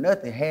nobody for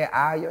nothing. Have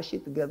all your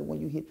shit together when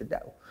you hit the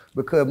door.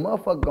 Because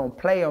motherfuckers gonna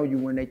play on you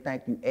when they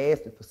think you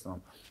asking for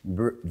something.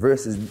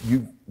 Versus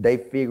they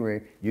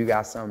figuring you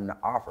got something to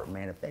offer.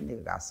 Man, if that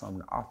nigga got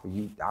something to offer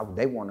you,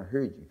 they wanna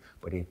hear you.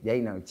 But if they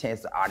know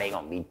chance they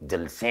gonna be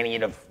sending you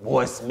the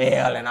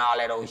voicemail and all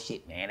that old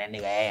shit, man, that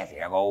nigga ass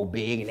here go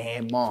big and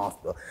that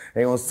monster.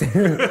 They gonna send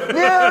you know what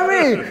I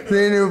mean?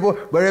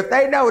 But if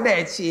they know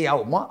that shit,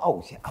 wait a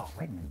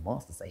minute,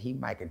 monster say he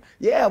might can,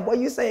 yeah, boy,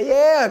 you say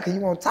yeah, cause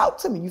you wanna talk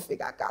to me, you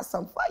figure I got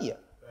something for you.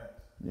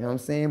 You know what I'm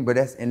saying? But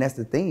that's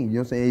the thing. You know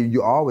what I'm saying?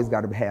 You always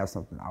got to have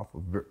something to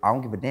offer. I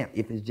don't give a damn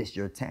if it's just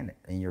your talent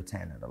and your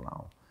talent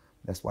alone.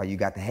 That's why you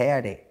got to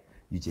have that.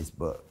 You just,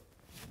 but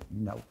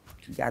you know,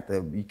 you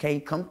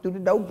can't come through the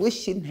door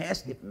bullshitting and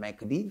shit, man.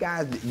 Cause these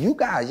guys,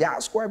 y'all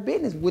square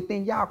business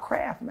within y'all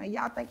craft, man.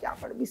 Y'all think y'all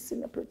better be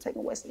sitting up here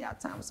taking wasting y'all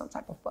time with some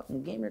type of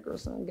fucking gimmick or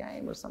some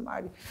game or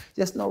somebody.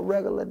 Just no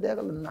regular.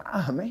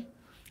 Nah, man.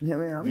 Yeah,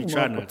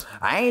 man,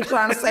 I ain't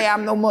trying to say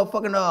I'm no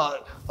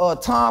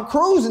motherfucking Tom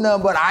Cruise or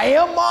nothing, but I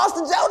am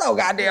Monster Joe though,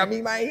 goddamn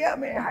me, man. Yeah,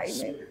 man. Hey,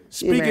 man.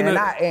 Speaking of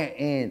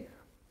and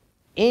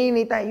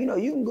anything, you know,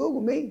 you can Google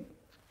me.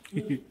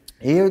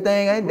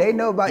 Everything they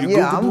know about.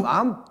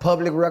 I'm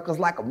public records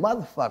like a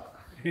motherfucker.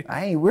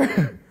 I ain't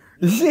worried.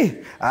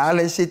 Shit, all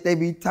that shit they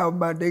be talking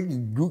about, they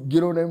just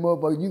get on that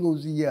motherfucker. You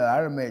gonna see, I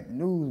done made the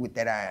news with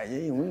that eye.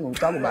 Yeah, we ain't gonna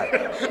talk about it.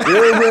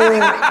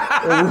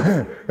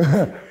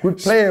 Quit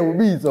playing with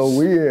me, so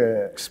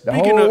the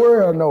whole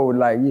world know,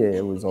 like, yeah,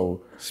 it was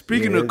over.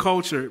 Speaking of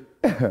culture,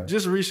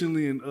 just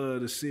recently in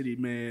the city,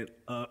 man,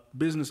 a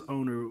business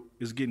owner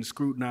is getting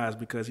scrutinized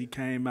because he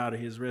came out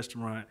of his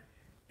restaurant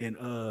and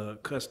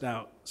cussed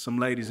out some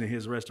ladies in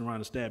his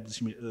restaurant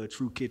establishment,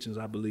 True Kitchens,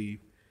 I believe.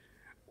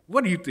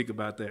 What do you think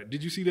about that?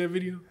 Did you see that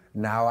video?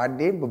 No, I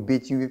did, but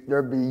bitch, if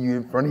there be you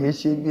in front of his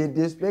shit being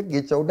disrespect,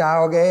 get your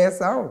dog ass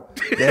on.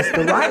 That's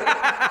the right.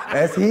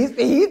 He's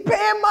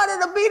paying money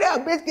to be there,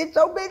 bitch. Get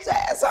your bitch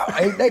ass on.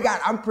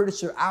 I'm pretty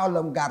sure all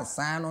of them got a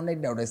sign on their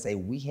door that say,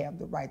 we have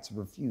the right to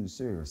refuse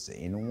service to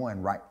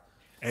anyone, right?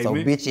 Amen. So,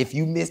 bitch, if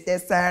you missed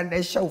that sign,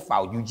 that's your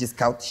fault. You just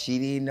caught the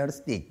shit in of the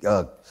stick.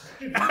 Let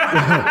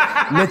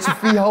your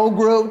feet hold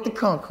grub with the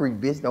concrete,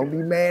 bitch. Don't be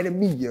mad at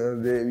me. You know,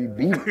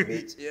 beat it,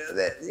 bitch.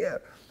 Yeah.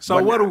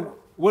 So what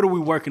are we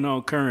working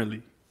on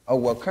currently? Oh,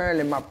 well,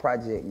 currently my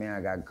project, man,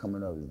 I got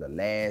coming up is The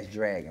Last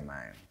Dragon,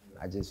 man.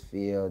 I just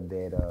feel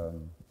that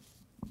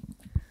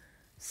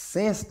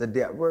since the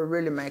death, well,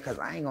 really, man, because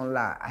I ain't gonna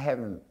lie, I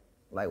haven't,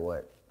 like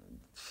what,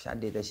 I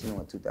did that shit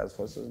in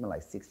 2004, so it's been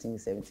like 16,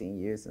 17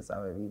 years since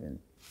I've even,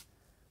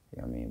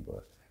 you know what I mean?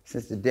 But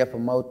since the death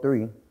of Mo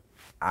 3,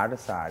 I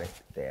decided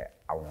that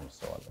I want to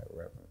start that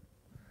rapping.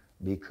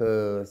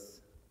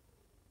 Because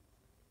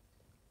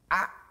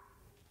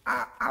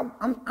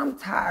I'm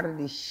tired of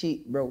this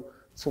shit, bro,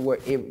 to where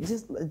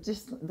just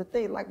the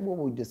thing, like what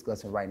we're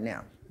discussing right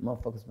now.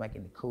 Motherfuckers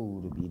making it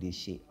cool to be this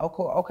shit.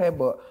 Okay,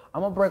 but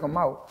I'm gonna break them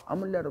out.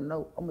 I'm gonna let them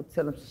know. I'm gonna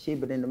tell them some shit,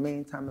 but in the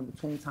meantime, in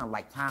between time,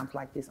 like times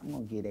like this, I'm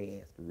gonna give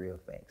their ass the real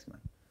facts, man.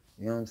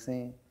 You know what I'm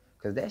saying?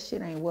 Cause that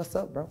shit ain't what's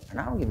up, bro.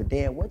 And I don't give a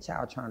damn what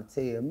y'all trying to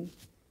tell me.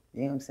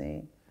 You know what I'm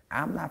saying?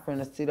 I'm not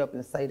finna sit up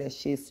and say that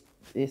shit,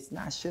 it's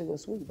not sugar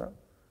sweet, bro.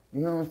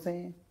 You know what I'm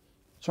saying?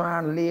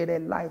 Trying to live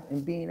that life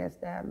and being that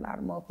style, a lot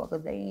of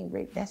motherfuckers, they ain't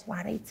ready. That's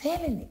why they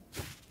telling it.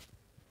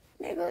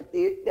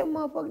 Nigga, them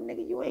motherfucker,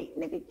 nigga, you ain't,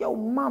 nigga, your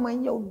mama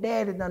and your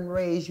daddy done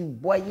raised you,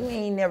 boy. You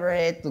ain't never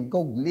had to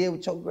go live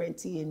with your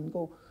grandtie and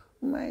go,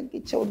 man,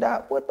 get your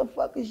dog. What the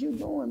fuck is you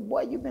doing,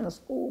 boy? You been a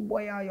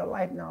schoolboy all your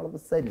life, and all of a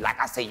sudden, like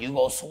I said, you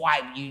go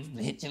swipe, you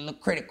hit your little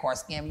credit card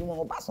scam, you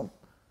wanna go buy some.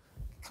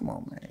 Come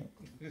on, man.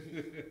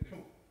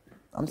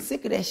 I'm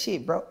sick of that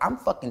shit, bro. I'm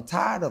fucking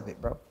tired of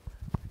it, bro.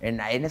 And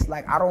it's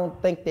like, I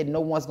don't think that no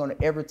one's gonna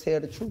ever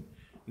tell the truth.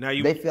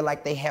 They feel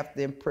like they have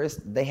to impress,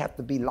 they have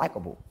to be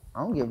likable. I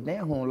don't give a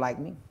damn who don't like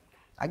me.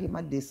 I get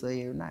my diss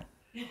every night.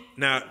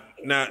 Now,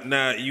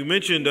 you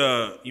mentioned,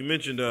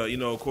 you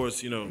know, of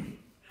course, you know,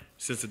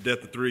 since the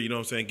death of 3, you know what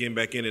I'm saying, getting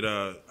back in it.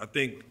 I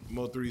think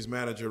Mo 3's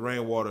manager,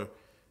 Rainwater,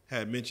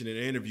 had mentioned in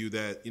an interview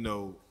that, you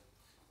know,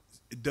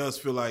 it does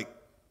feel like,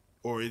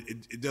 or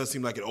it does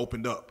seem like it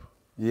opened up.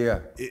 Yeah.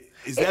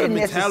 Is that a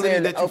mentality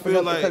that you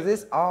feel like? Because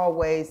it's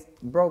always,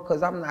 bro,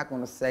 because I'm not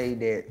going to say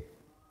that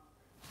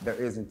there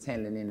isn't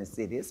talent in the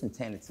city. There's some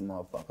talented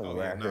motherfuckers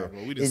around here.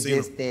 Well, it's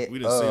just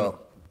that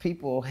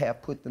people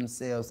have put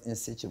themselves in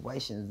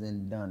situations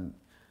and done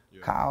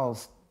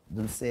caused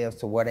themselves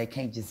to where they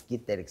can't just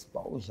get that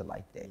exposure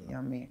like that. You know what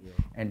I mean? Yeah.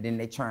 And then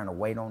they trying to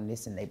wait on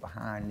this and they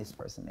behind this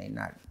person.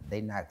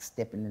 They not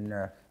stepping in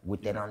there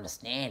with that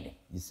understanding.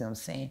 You see what I'm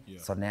saying? Yeah.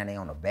 So now they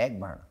on the back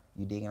burner.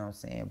 You dig what I'm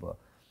saying? But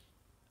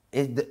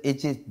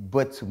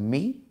but to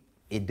me,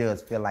 it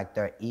does feel like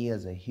there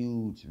is a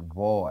huge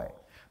void.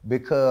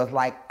 Because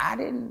like I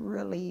didn't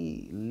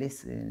really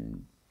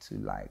listen to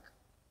like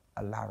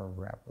a lot of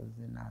rappers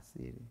in our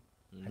city.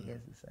 Mm-hmm. I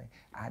guess to say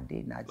I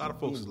did not. A lot of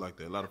folks is like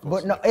that. A lot of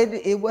folks. But no,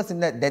 it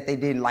wasn't that they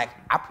didn't like.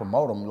 I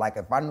promote them. Like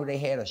if I knew they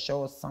had a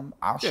show or something,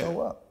 I'll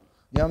show up.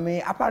 You know what I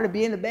mean? I probably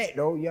be in the back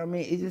though. You know what I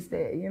mean? It's just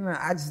that, you know,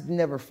 I just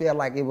never felt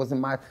like it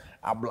wasn't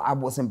I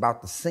wasn't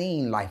about the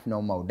scene life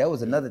no more. That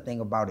was another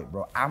thing about it,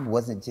 bro. I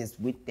wasn't just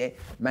with that.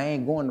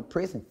 Man, going to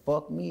prison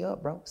fucked me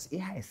up, bro. It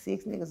had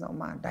 6 niggas on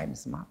my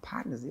indictments, my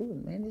partners. It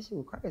was, man, this shit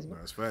was crazy, bro.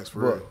 That's facts,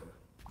 for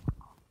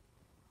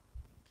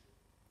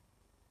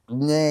real.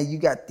 Man, you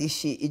got this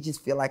shit. It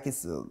just feel like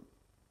it's a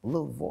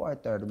little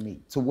void there to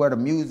me. To where the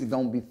music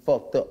gonna be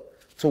fucked up.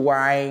 To where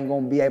I ain't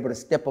gonna be able to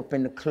step up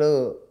in the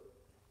club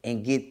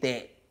and get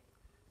that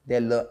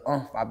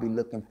little I be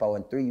looking for.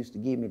 And 3 used to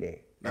give me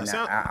that. And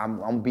I'm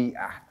gonna be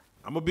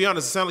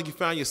honest. It sounds like you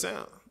found your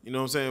sound. You know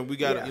what I'm saying? We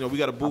got we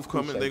got a booth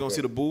coming. They're gonna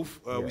see the booth.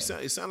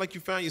 It sound like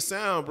you found your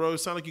sound, bro. It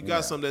sound like you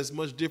got something that's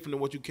much different than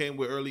what you came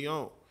with early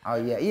on. Oh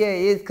yeah,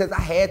 it's because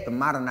I had to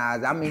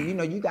modernize. I mean, you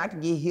know, you got to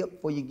get hip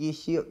before you get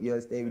shipped. You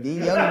understand?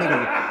 These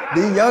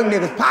young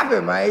niggas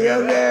popping, man. You know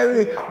what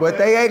I'm saying? But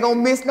they ain't gonna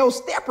miss no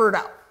stepper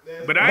though.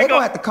 But they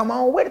gonna have to come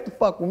on with it to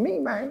fuck with me,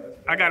 man.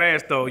 I gotta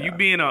ask though, you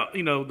being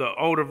the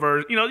older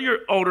version,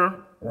 you're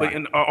older, but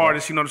an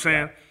artist, you know what I'm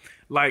saying?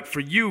 Like for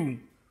you,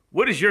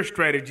 what is your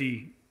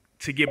strategy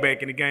to get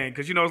back in the game?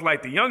 Because it's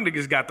like the young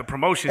niggas got the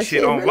promotion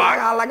shit on lock.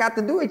 All I got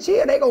to do is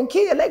chill. They gonna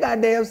kill they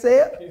goddamn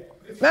self.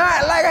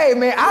 Nah, like, hey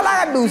man, all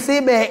I gotta do is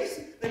sit back,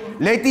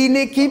 let these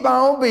niggas keep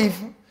on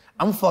beefing.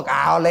 I'm fuck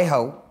all they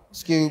hoe.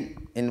 Excuse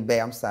in the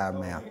back. I'm sorry,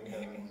 man.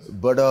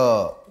 But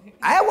hey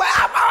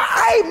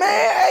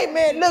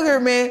man, look here,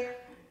 man.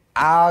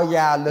 All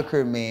y'all look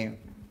here, man.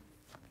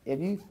 If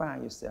you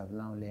find yourself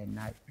lonely at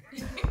night,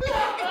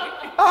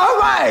 all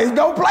right,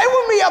 don't play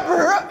with me up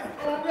here.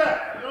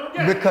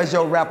 Because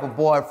your rapper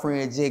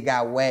boyfriend just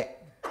got whacked.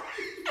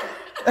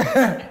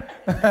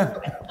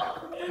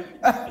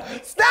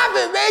 Stop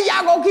it, man.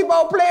 Y'all gonna keep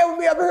on playing with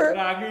me up here.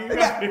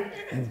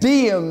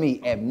 DM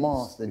me at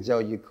Monster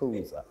Joe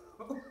Yakuza.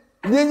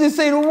 Did you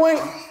see the wink?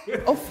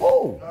 A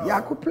fool.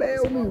 Y'all could play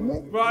with me,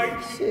 man.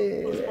 Right.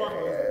 Shit.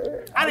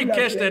 I didn't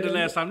catch that the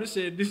last time. This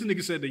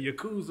nigga said the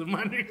Yakuza,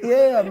 my nigga.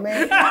 Yeah,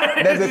 man.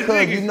 That's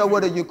because you know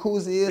what a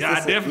Yakuza is. Yeah,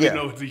 I definitely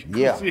know what the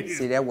Yakuza is.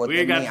 See, that's what we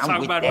they ain't mean. got to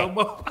talk about it no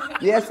more.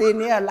 Yeah, see,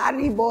 a lot of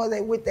these boys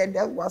ain't with that.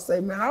 That's why I say,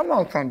 man, I'm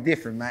on something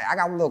different, man. I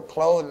got a little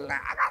clothing line.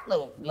 I got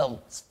little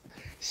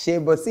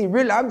shit. But see,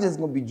 really, I'm just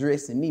going to be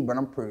dressing me, but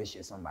I'm pretty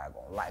sure somebody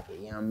going to like it.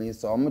 You know what I mean?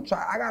 So I'm going to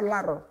try. I got a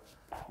lot of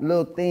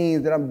little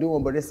things that I'm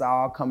doing, but it's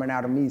all coming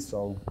out of me,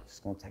 so it's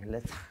gonna take a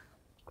little time.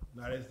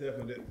 No, that's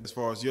definitely. As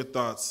far as your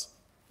thoughts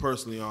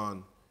personally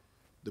on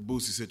the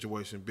Boosie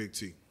situation, Big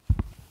T.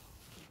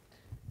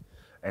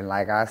 And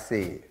like I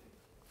said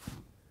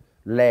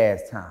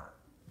last time,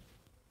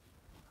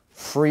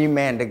 free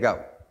man to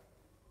go.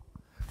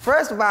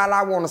 First of all,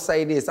 I want to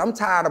say this. I'm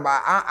tired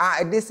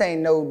about. This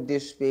ain't no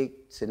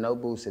disrespect to no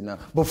Boosie, no.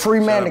 But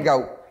free man to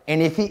go.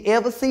 And if he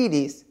ever see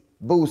this,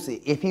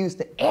 Boosie, if he used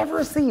to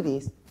ever see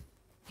this,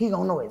 he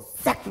gonna know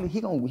exactly,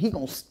 he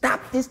gonna stop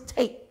this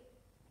tape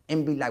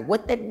and be like,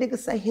 what that nigga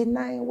say his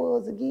name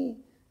was again?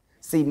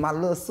 See, my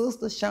little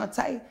sister,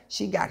 Shantae,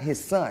 she got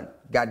his son,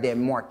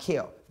 goddamn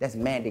Markel. That's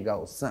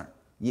Mandigo's son.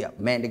 Yeah,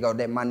 Mandigo,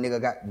 that my nigga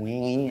got,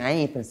 I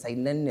ain't finna say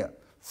nothing else.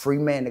 Free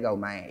Mandigo,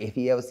 man. If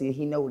he ever see it,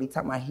 he know what he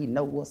talking about, he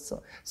know what's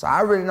up. So I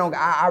really don't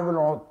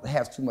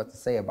have too much to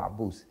say about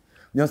Boosie.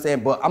 You know what I'm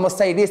saying? But I'm gonna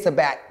say this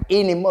about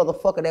any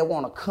motherfucker that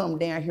wanna come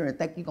down here and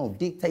think you gonna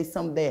dictate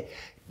something that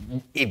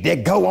if they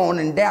go on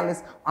in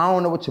Dallas, I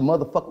don't know what your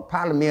motherfucking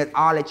problem is.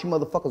 All that you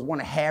motherfuckers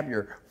wanna have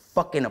your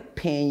fucking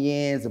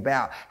opinions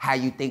about how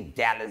you think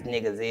Dallas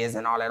niggas is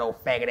and all that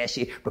old faggot ass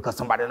shit because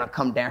somebody done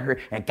come down here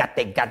and got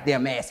their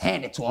goddamn ass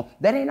handed to them.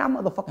 That ain't our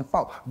motherfucking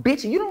fault.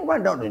 Bitch, you don't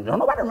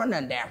nobody run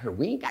nothing down here.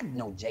 We ain't got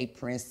no J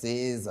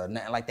Princes or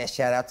nothing like that.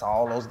 Shout out to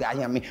all those guys,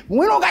 you know what I mean?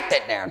 We don't got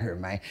that down here,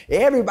 man.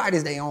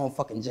 Everybody's their own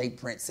fucking J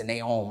Prince and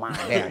their own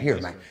mind down here,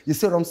 man. You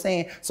see what I'm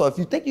saying? So if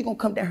you think you're gonna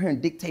come down here and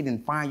dictate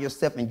and find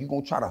yourself and you're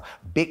gonna try to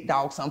big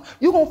dog something,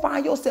 you're gonna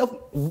find yourself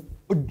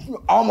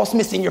almost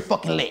missing your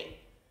fucking leg.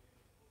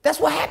 That's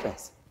what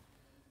happens.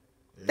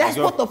 That's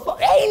what the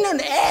fuck. Ain't nothing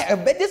to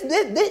add. But this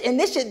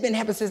shit been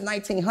happening since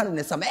 1900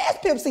 and something.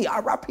 Ask Pimp C,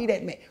 R.I.P.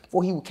 that man,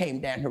 before he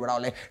came down here with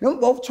all that. Them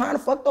both trying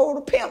to fuck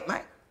over the pimp,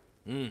 man.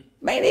 Man,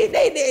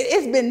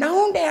 it's been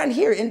known down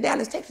here in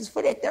Dallas, Texas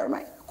for that there,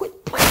 man.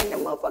 Quit playing that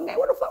motherfucking game.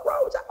 What the fuck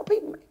wrong with y'all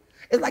people, man?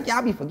 It's like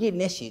y'all be forgetting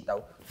that shit,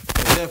 though.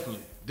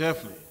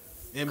 Definitely.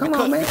 And Come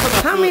on, man.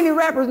 How many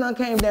rappers done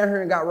came down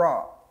here and got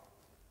robbed?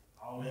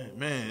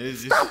 Man,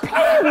 stop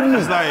playing with me.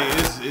 It's like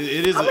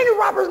it is. How many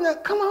robbers?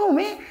 Come on,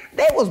 man.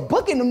 They was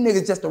booking them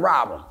niggas just to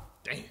rob them.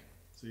 Damn.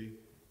 See.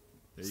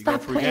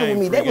 Stop playing with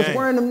me. They was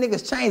wearing them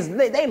niggas chains.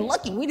 They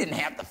lucky we didn't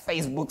have the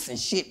Facebooks and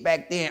shit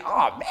back then.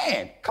 Oh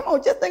man, come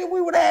on. Just think if we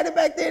would have had it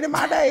back then in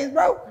my days,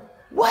 bro.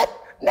 What?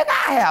 Nigga,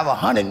 I have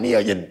 100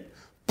 million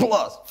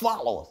plus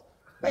followers.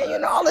 Man, you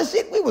know all the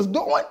shit we was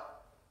doing.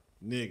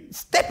 Nigga.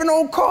 Stepping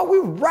on car, we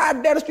was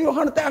riding down the street,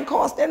 100,000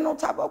 cars standing on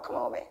top of. Come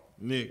on, man.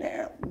 Nigga.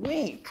 Man, we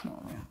ain't, come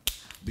on, man.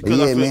 Because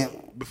I feel,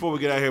 before we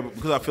get out here,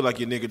 because I feel like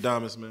your nigga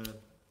Damas, man.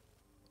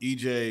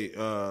 EJ,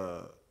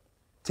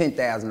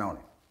 10,000 on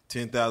it.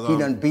 10,000. He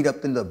done beat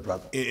up the little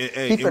brother.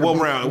 In what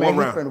round? What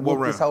round? What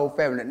round? This whole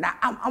family. Now,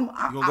 I'm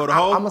gonna go to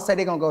hole? I'm gonna say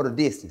they're gonna go to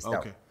distance, though.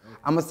 Okay.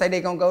 I'm gonna say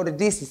they're gonna go to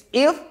distance.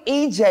 If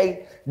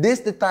EJ,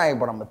 this the thing,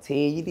 but I'm gonna tell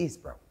you this,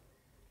 bro.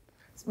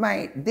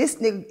 Man, this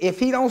nigga, if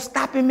he don't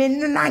stop him in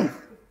the ninth,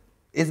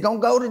 it's gonna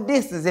go to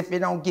distance if it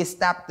don't get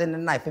stopped in the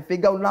ninth. If it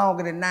go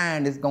longer than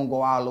 9, it's gonna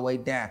go all the way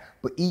down.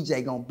 But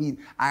EJ gonna beat,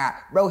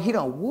 bro, he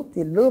done whooped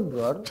his little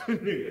brother.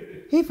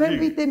 He finna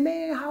beat that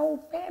man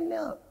whole family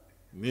up.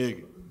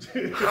 Nigga.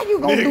 How you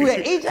gonna do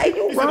that? EJ,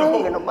 you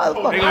wrong in the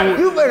motherfucker.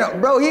 You better,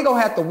 bro, he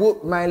gonna have to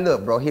whoop, man,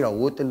 look, bro, he done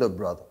whooped the little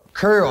brother.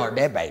 Curl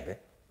that baby.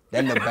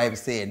 That little baby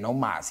said, no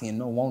mas, he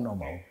don't want no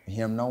more.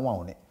 Him don't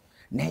want it.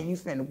 Now you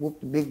finna whoop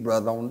the big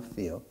brother on the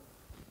field.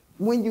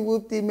 When you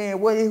whoop this man,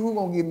 who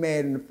gonna get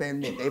mad in the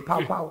family? They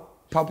pop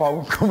out. Pop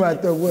out, come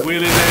out there with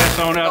Wheel his ass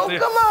on out there.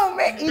 Come on,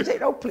 man. EJ,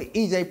 don't please.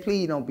 EJ,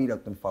 please don't beat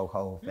up them folk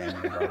whole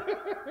family, bro.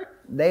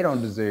 They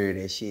don't deserve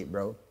that shit,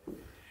 bro.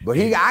 But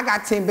I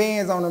got 10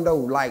 bands on them though,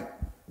 like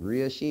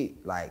real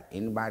shit. Like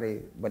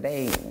anybody, but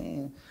they ain't,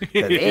 man.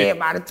 Cause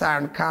everybody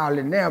trying to call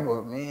it now,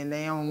 but man,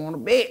 they don't want to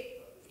bet.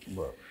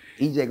 But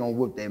EJ gonna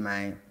whoop that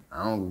man.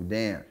 I don't give a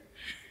damn.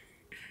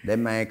 That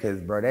man,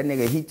 cause bro, that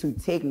nigga, he too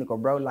technical,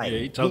 bro. Like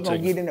he gonna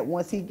get in it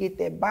once he get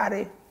that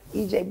body.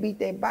 EJ beat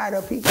that body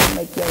up, he gonna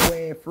make your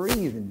ass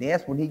freeze, and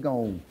that's when he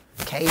gonna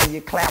cave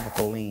your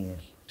clavicle in.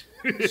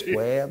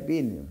 Square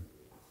business.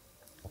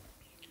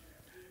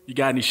 You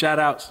got any shout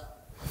outs?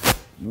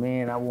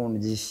 Man, I wanna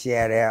just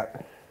shout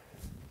out.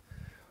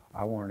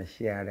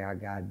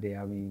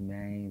 Goddamn,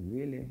 man,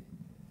 really.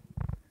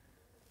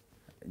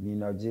 You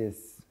know, just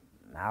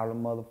all the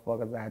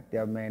motherfuckers out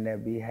there, man,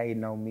 that be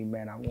hating on me,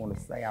 man, I want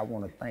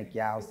to thank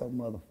y'all so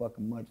motherfucking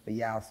much for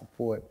y'all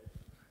support.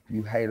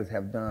 You haters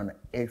have done an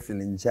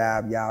excellent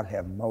job. Y'all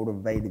have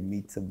motivated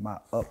me to my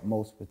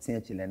utmost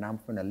potential, and I'm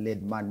finna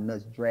let my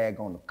nuts drag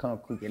on the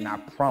concrete, and I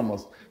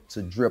promise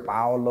to drip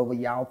all over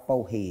y'all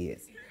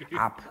foreheads.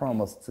 I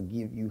promise to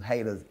give you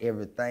haters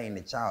everything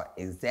that y'all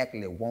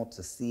exactly want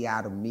to see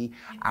out of me.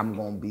 I'm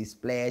gonna be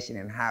splashing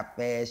in high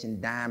fashion,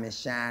 diamonds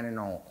shining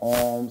on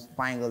arms,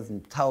 fingers,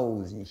 and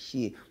toes and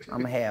shit.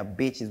 I'm gonna have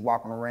bitches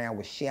walking around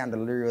with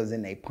chandeliers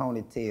in their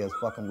ponytails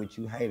fucking with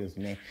you haters,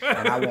 man.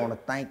 And I wanna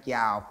thank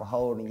y'all for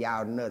holding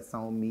y'all nuts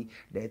on me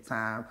that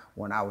time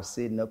when I was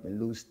sitting up in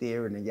loose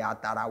steering and y'all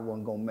thought I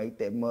wasn't gonna make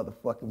that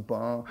motherfucking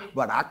bum.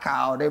 But I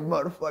called that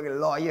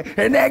motherfucking lawyer,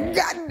 and that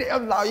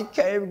goddamn lawyer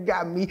came and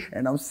got me,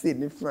 and I'm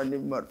sitting in front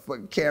of this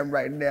motherfucking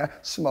camera right now,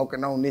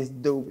 smoking on this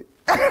doobie.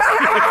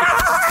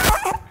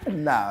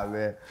 Nah,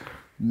 man.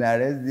 Nah,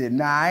 that's it.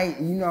 Nah, I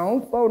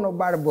don't fuck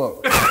nobody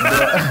but.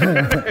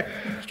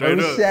 Straight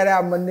up. Shout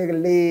out my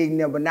nigga Leg,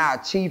 but now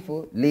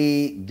Chiefer,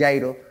 Leg,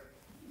 Gator.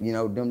 You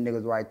know, them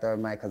niggas right there,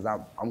 man, because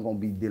I'm going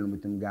to be dealing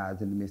with them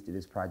guys in the midst of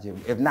this project.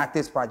 If not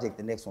this project,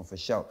 the next one for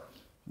sure.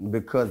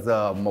 Because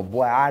my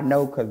boy, I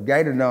know, because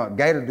Gator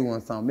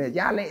doing something else.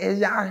 Has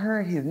y'all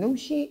heard his new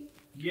shit?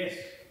 Yes.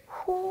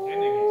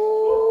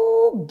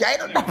 Ooh,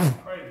 Gator. Crazy, bro.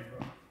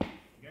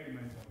 Gator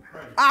man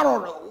crazy. I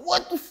don't know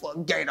what the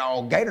fuck Gator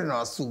on. Gator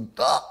done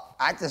souped up.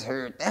 I just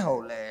heard that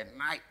whole last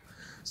night.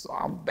 So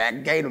I'm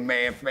back Gator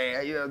man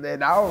fan. You know that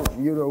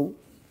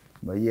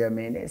But yeah,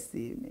 man, that's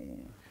it,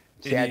 man.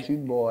 Shout you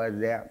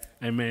boys out.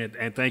 Hey, man,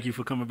 and thank you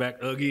for coming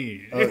back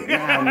again.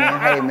 Nah, man.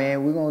 Hey,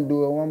 man, we're going to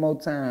do it one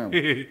more time.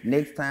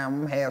 Next time, I'm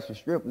going to have some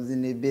strippers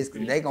in this bitch,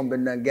 because they going to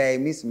be done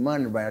gave me some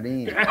money by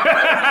then.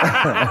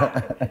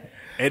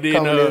 And then,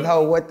 come this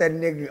hoe, what that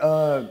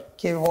nigga,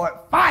 Kevin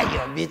Hart, fire,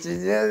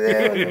 bitches.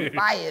 There was a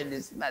fire in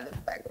this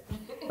motherfucker.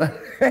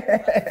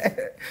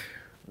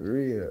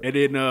 Real. And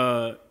then,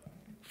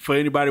 for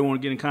anybody who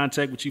want to get in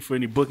contact with you for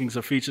any bookings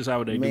or features, how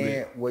would they do that?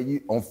 Man, well,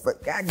 you on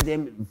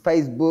goddamn it,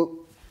 Facebook.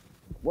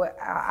 What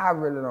I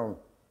really don't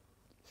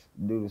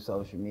do the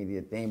social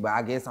media thing, but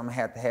I guess I'm gonna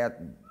have to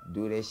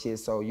do that shit.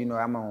 So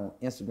I'm on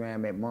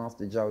Instagram at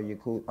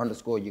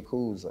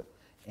MonsterJoe_Yakuza,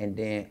 and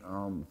then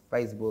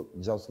Facebook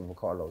Joseph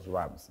Carlos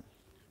Robinson.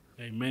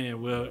 Hey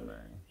man, well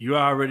you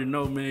already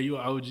know, man. You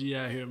an OG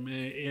out here,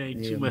 man. It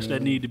ain't too much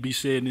that need to be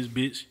said in this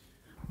bitch.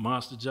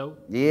 Monster Joe.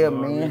 Yeah,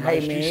 man. Hey,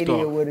 man, it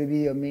is what it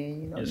is,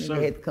 man. Yes,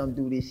 nigga had to come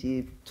do this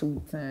shit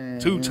 2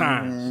 times. 2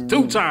 times.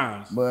 2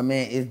 times. But,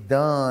 man, it's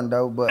done,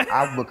 though. But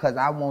because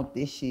I want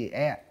this shit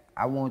out.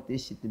 I want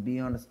this shit to be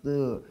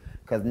understood.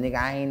 Because, nigga,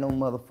 I ain't no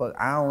motherfucker.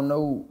 I don't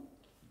know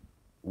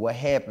what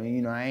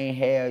happened. I ain't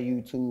had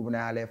YouTube and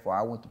all that before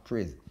I went to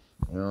prison.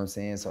 You know what I'm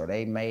saying? So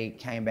they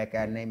came back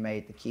out and they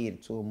made the kid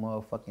into a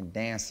motherfucking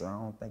dancer. I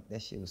don't think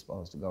that shit was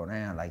supposed to go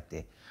down like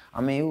that.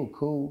 I mean, it was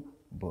cool,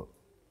 but...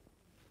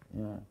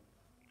 Yeah,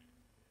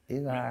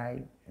 it's all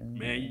right.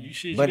 Man, you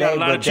got a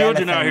lot of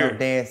children out here. No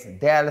dancing.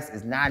 Dallas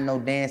is not no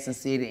dancing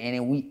city,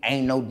 and we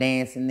ain't no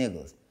dancing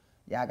niggas.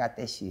 Y'all got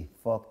that shit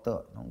fucked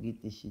up. Don't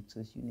get this shit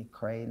twisted. You need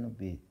crazy in a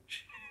bit.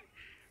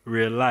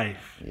 Real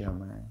life. Yeah,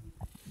 man.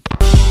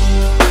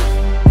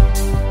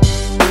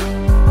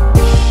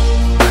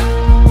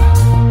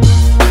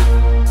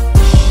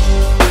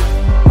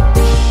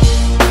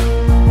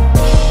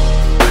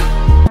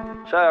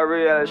 Shout out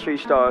Real Street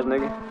Stars,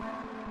 nigga.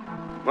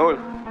 Move.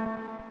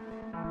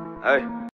 Hey.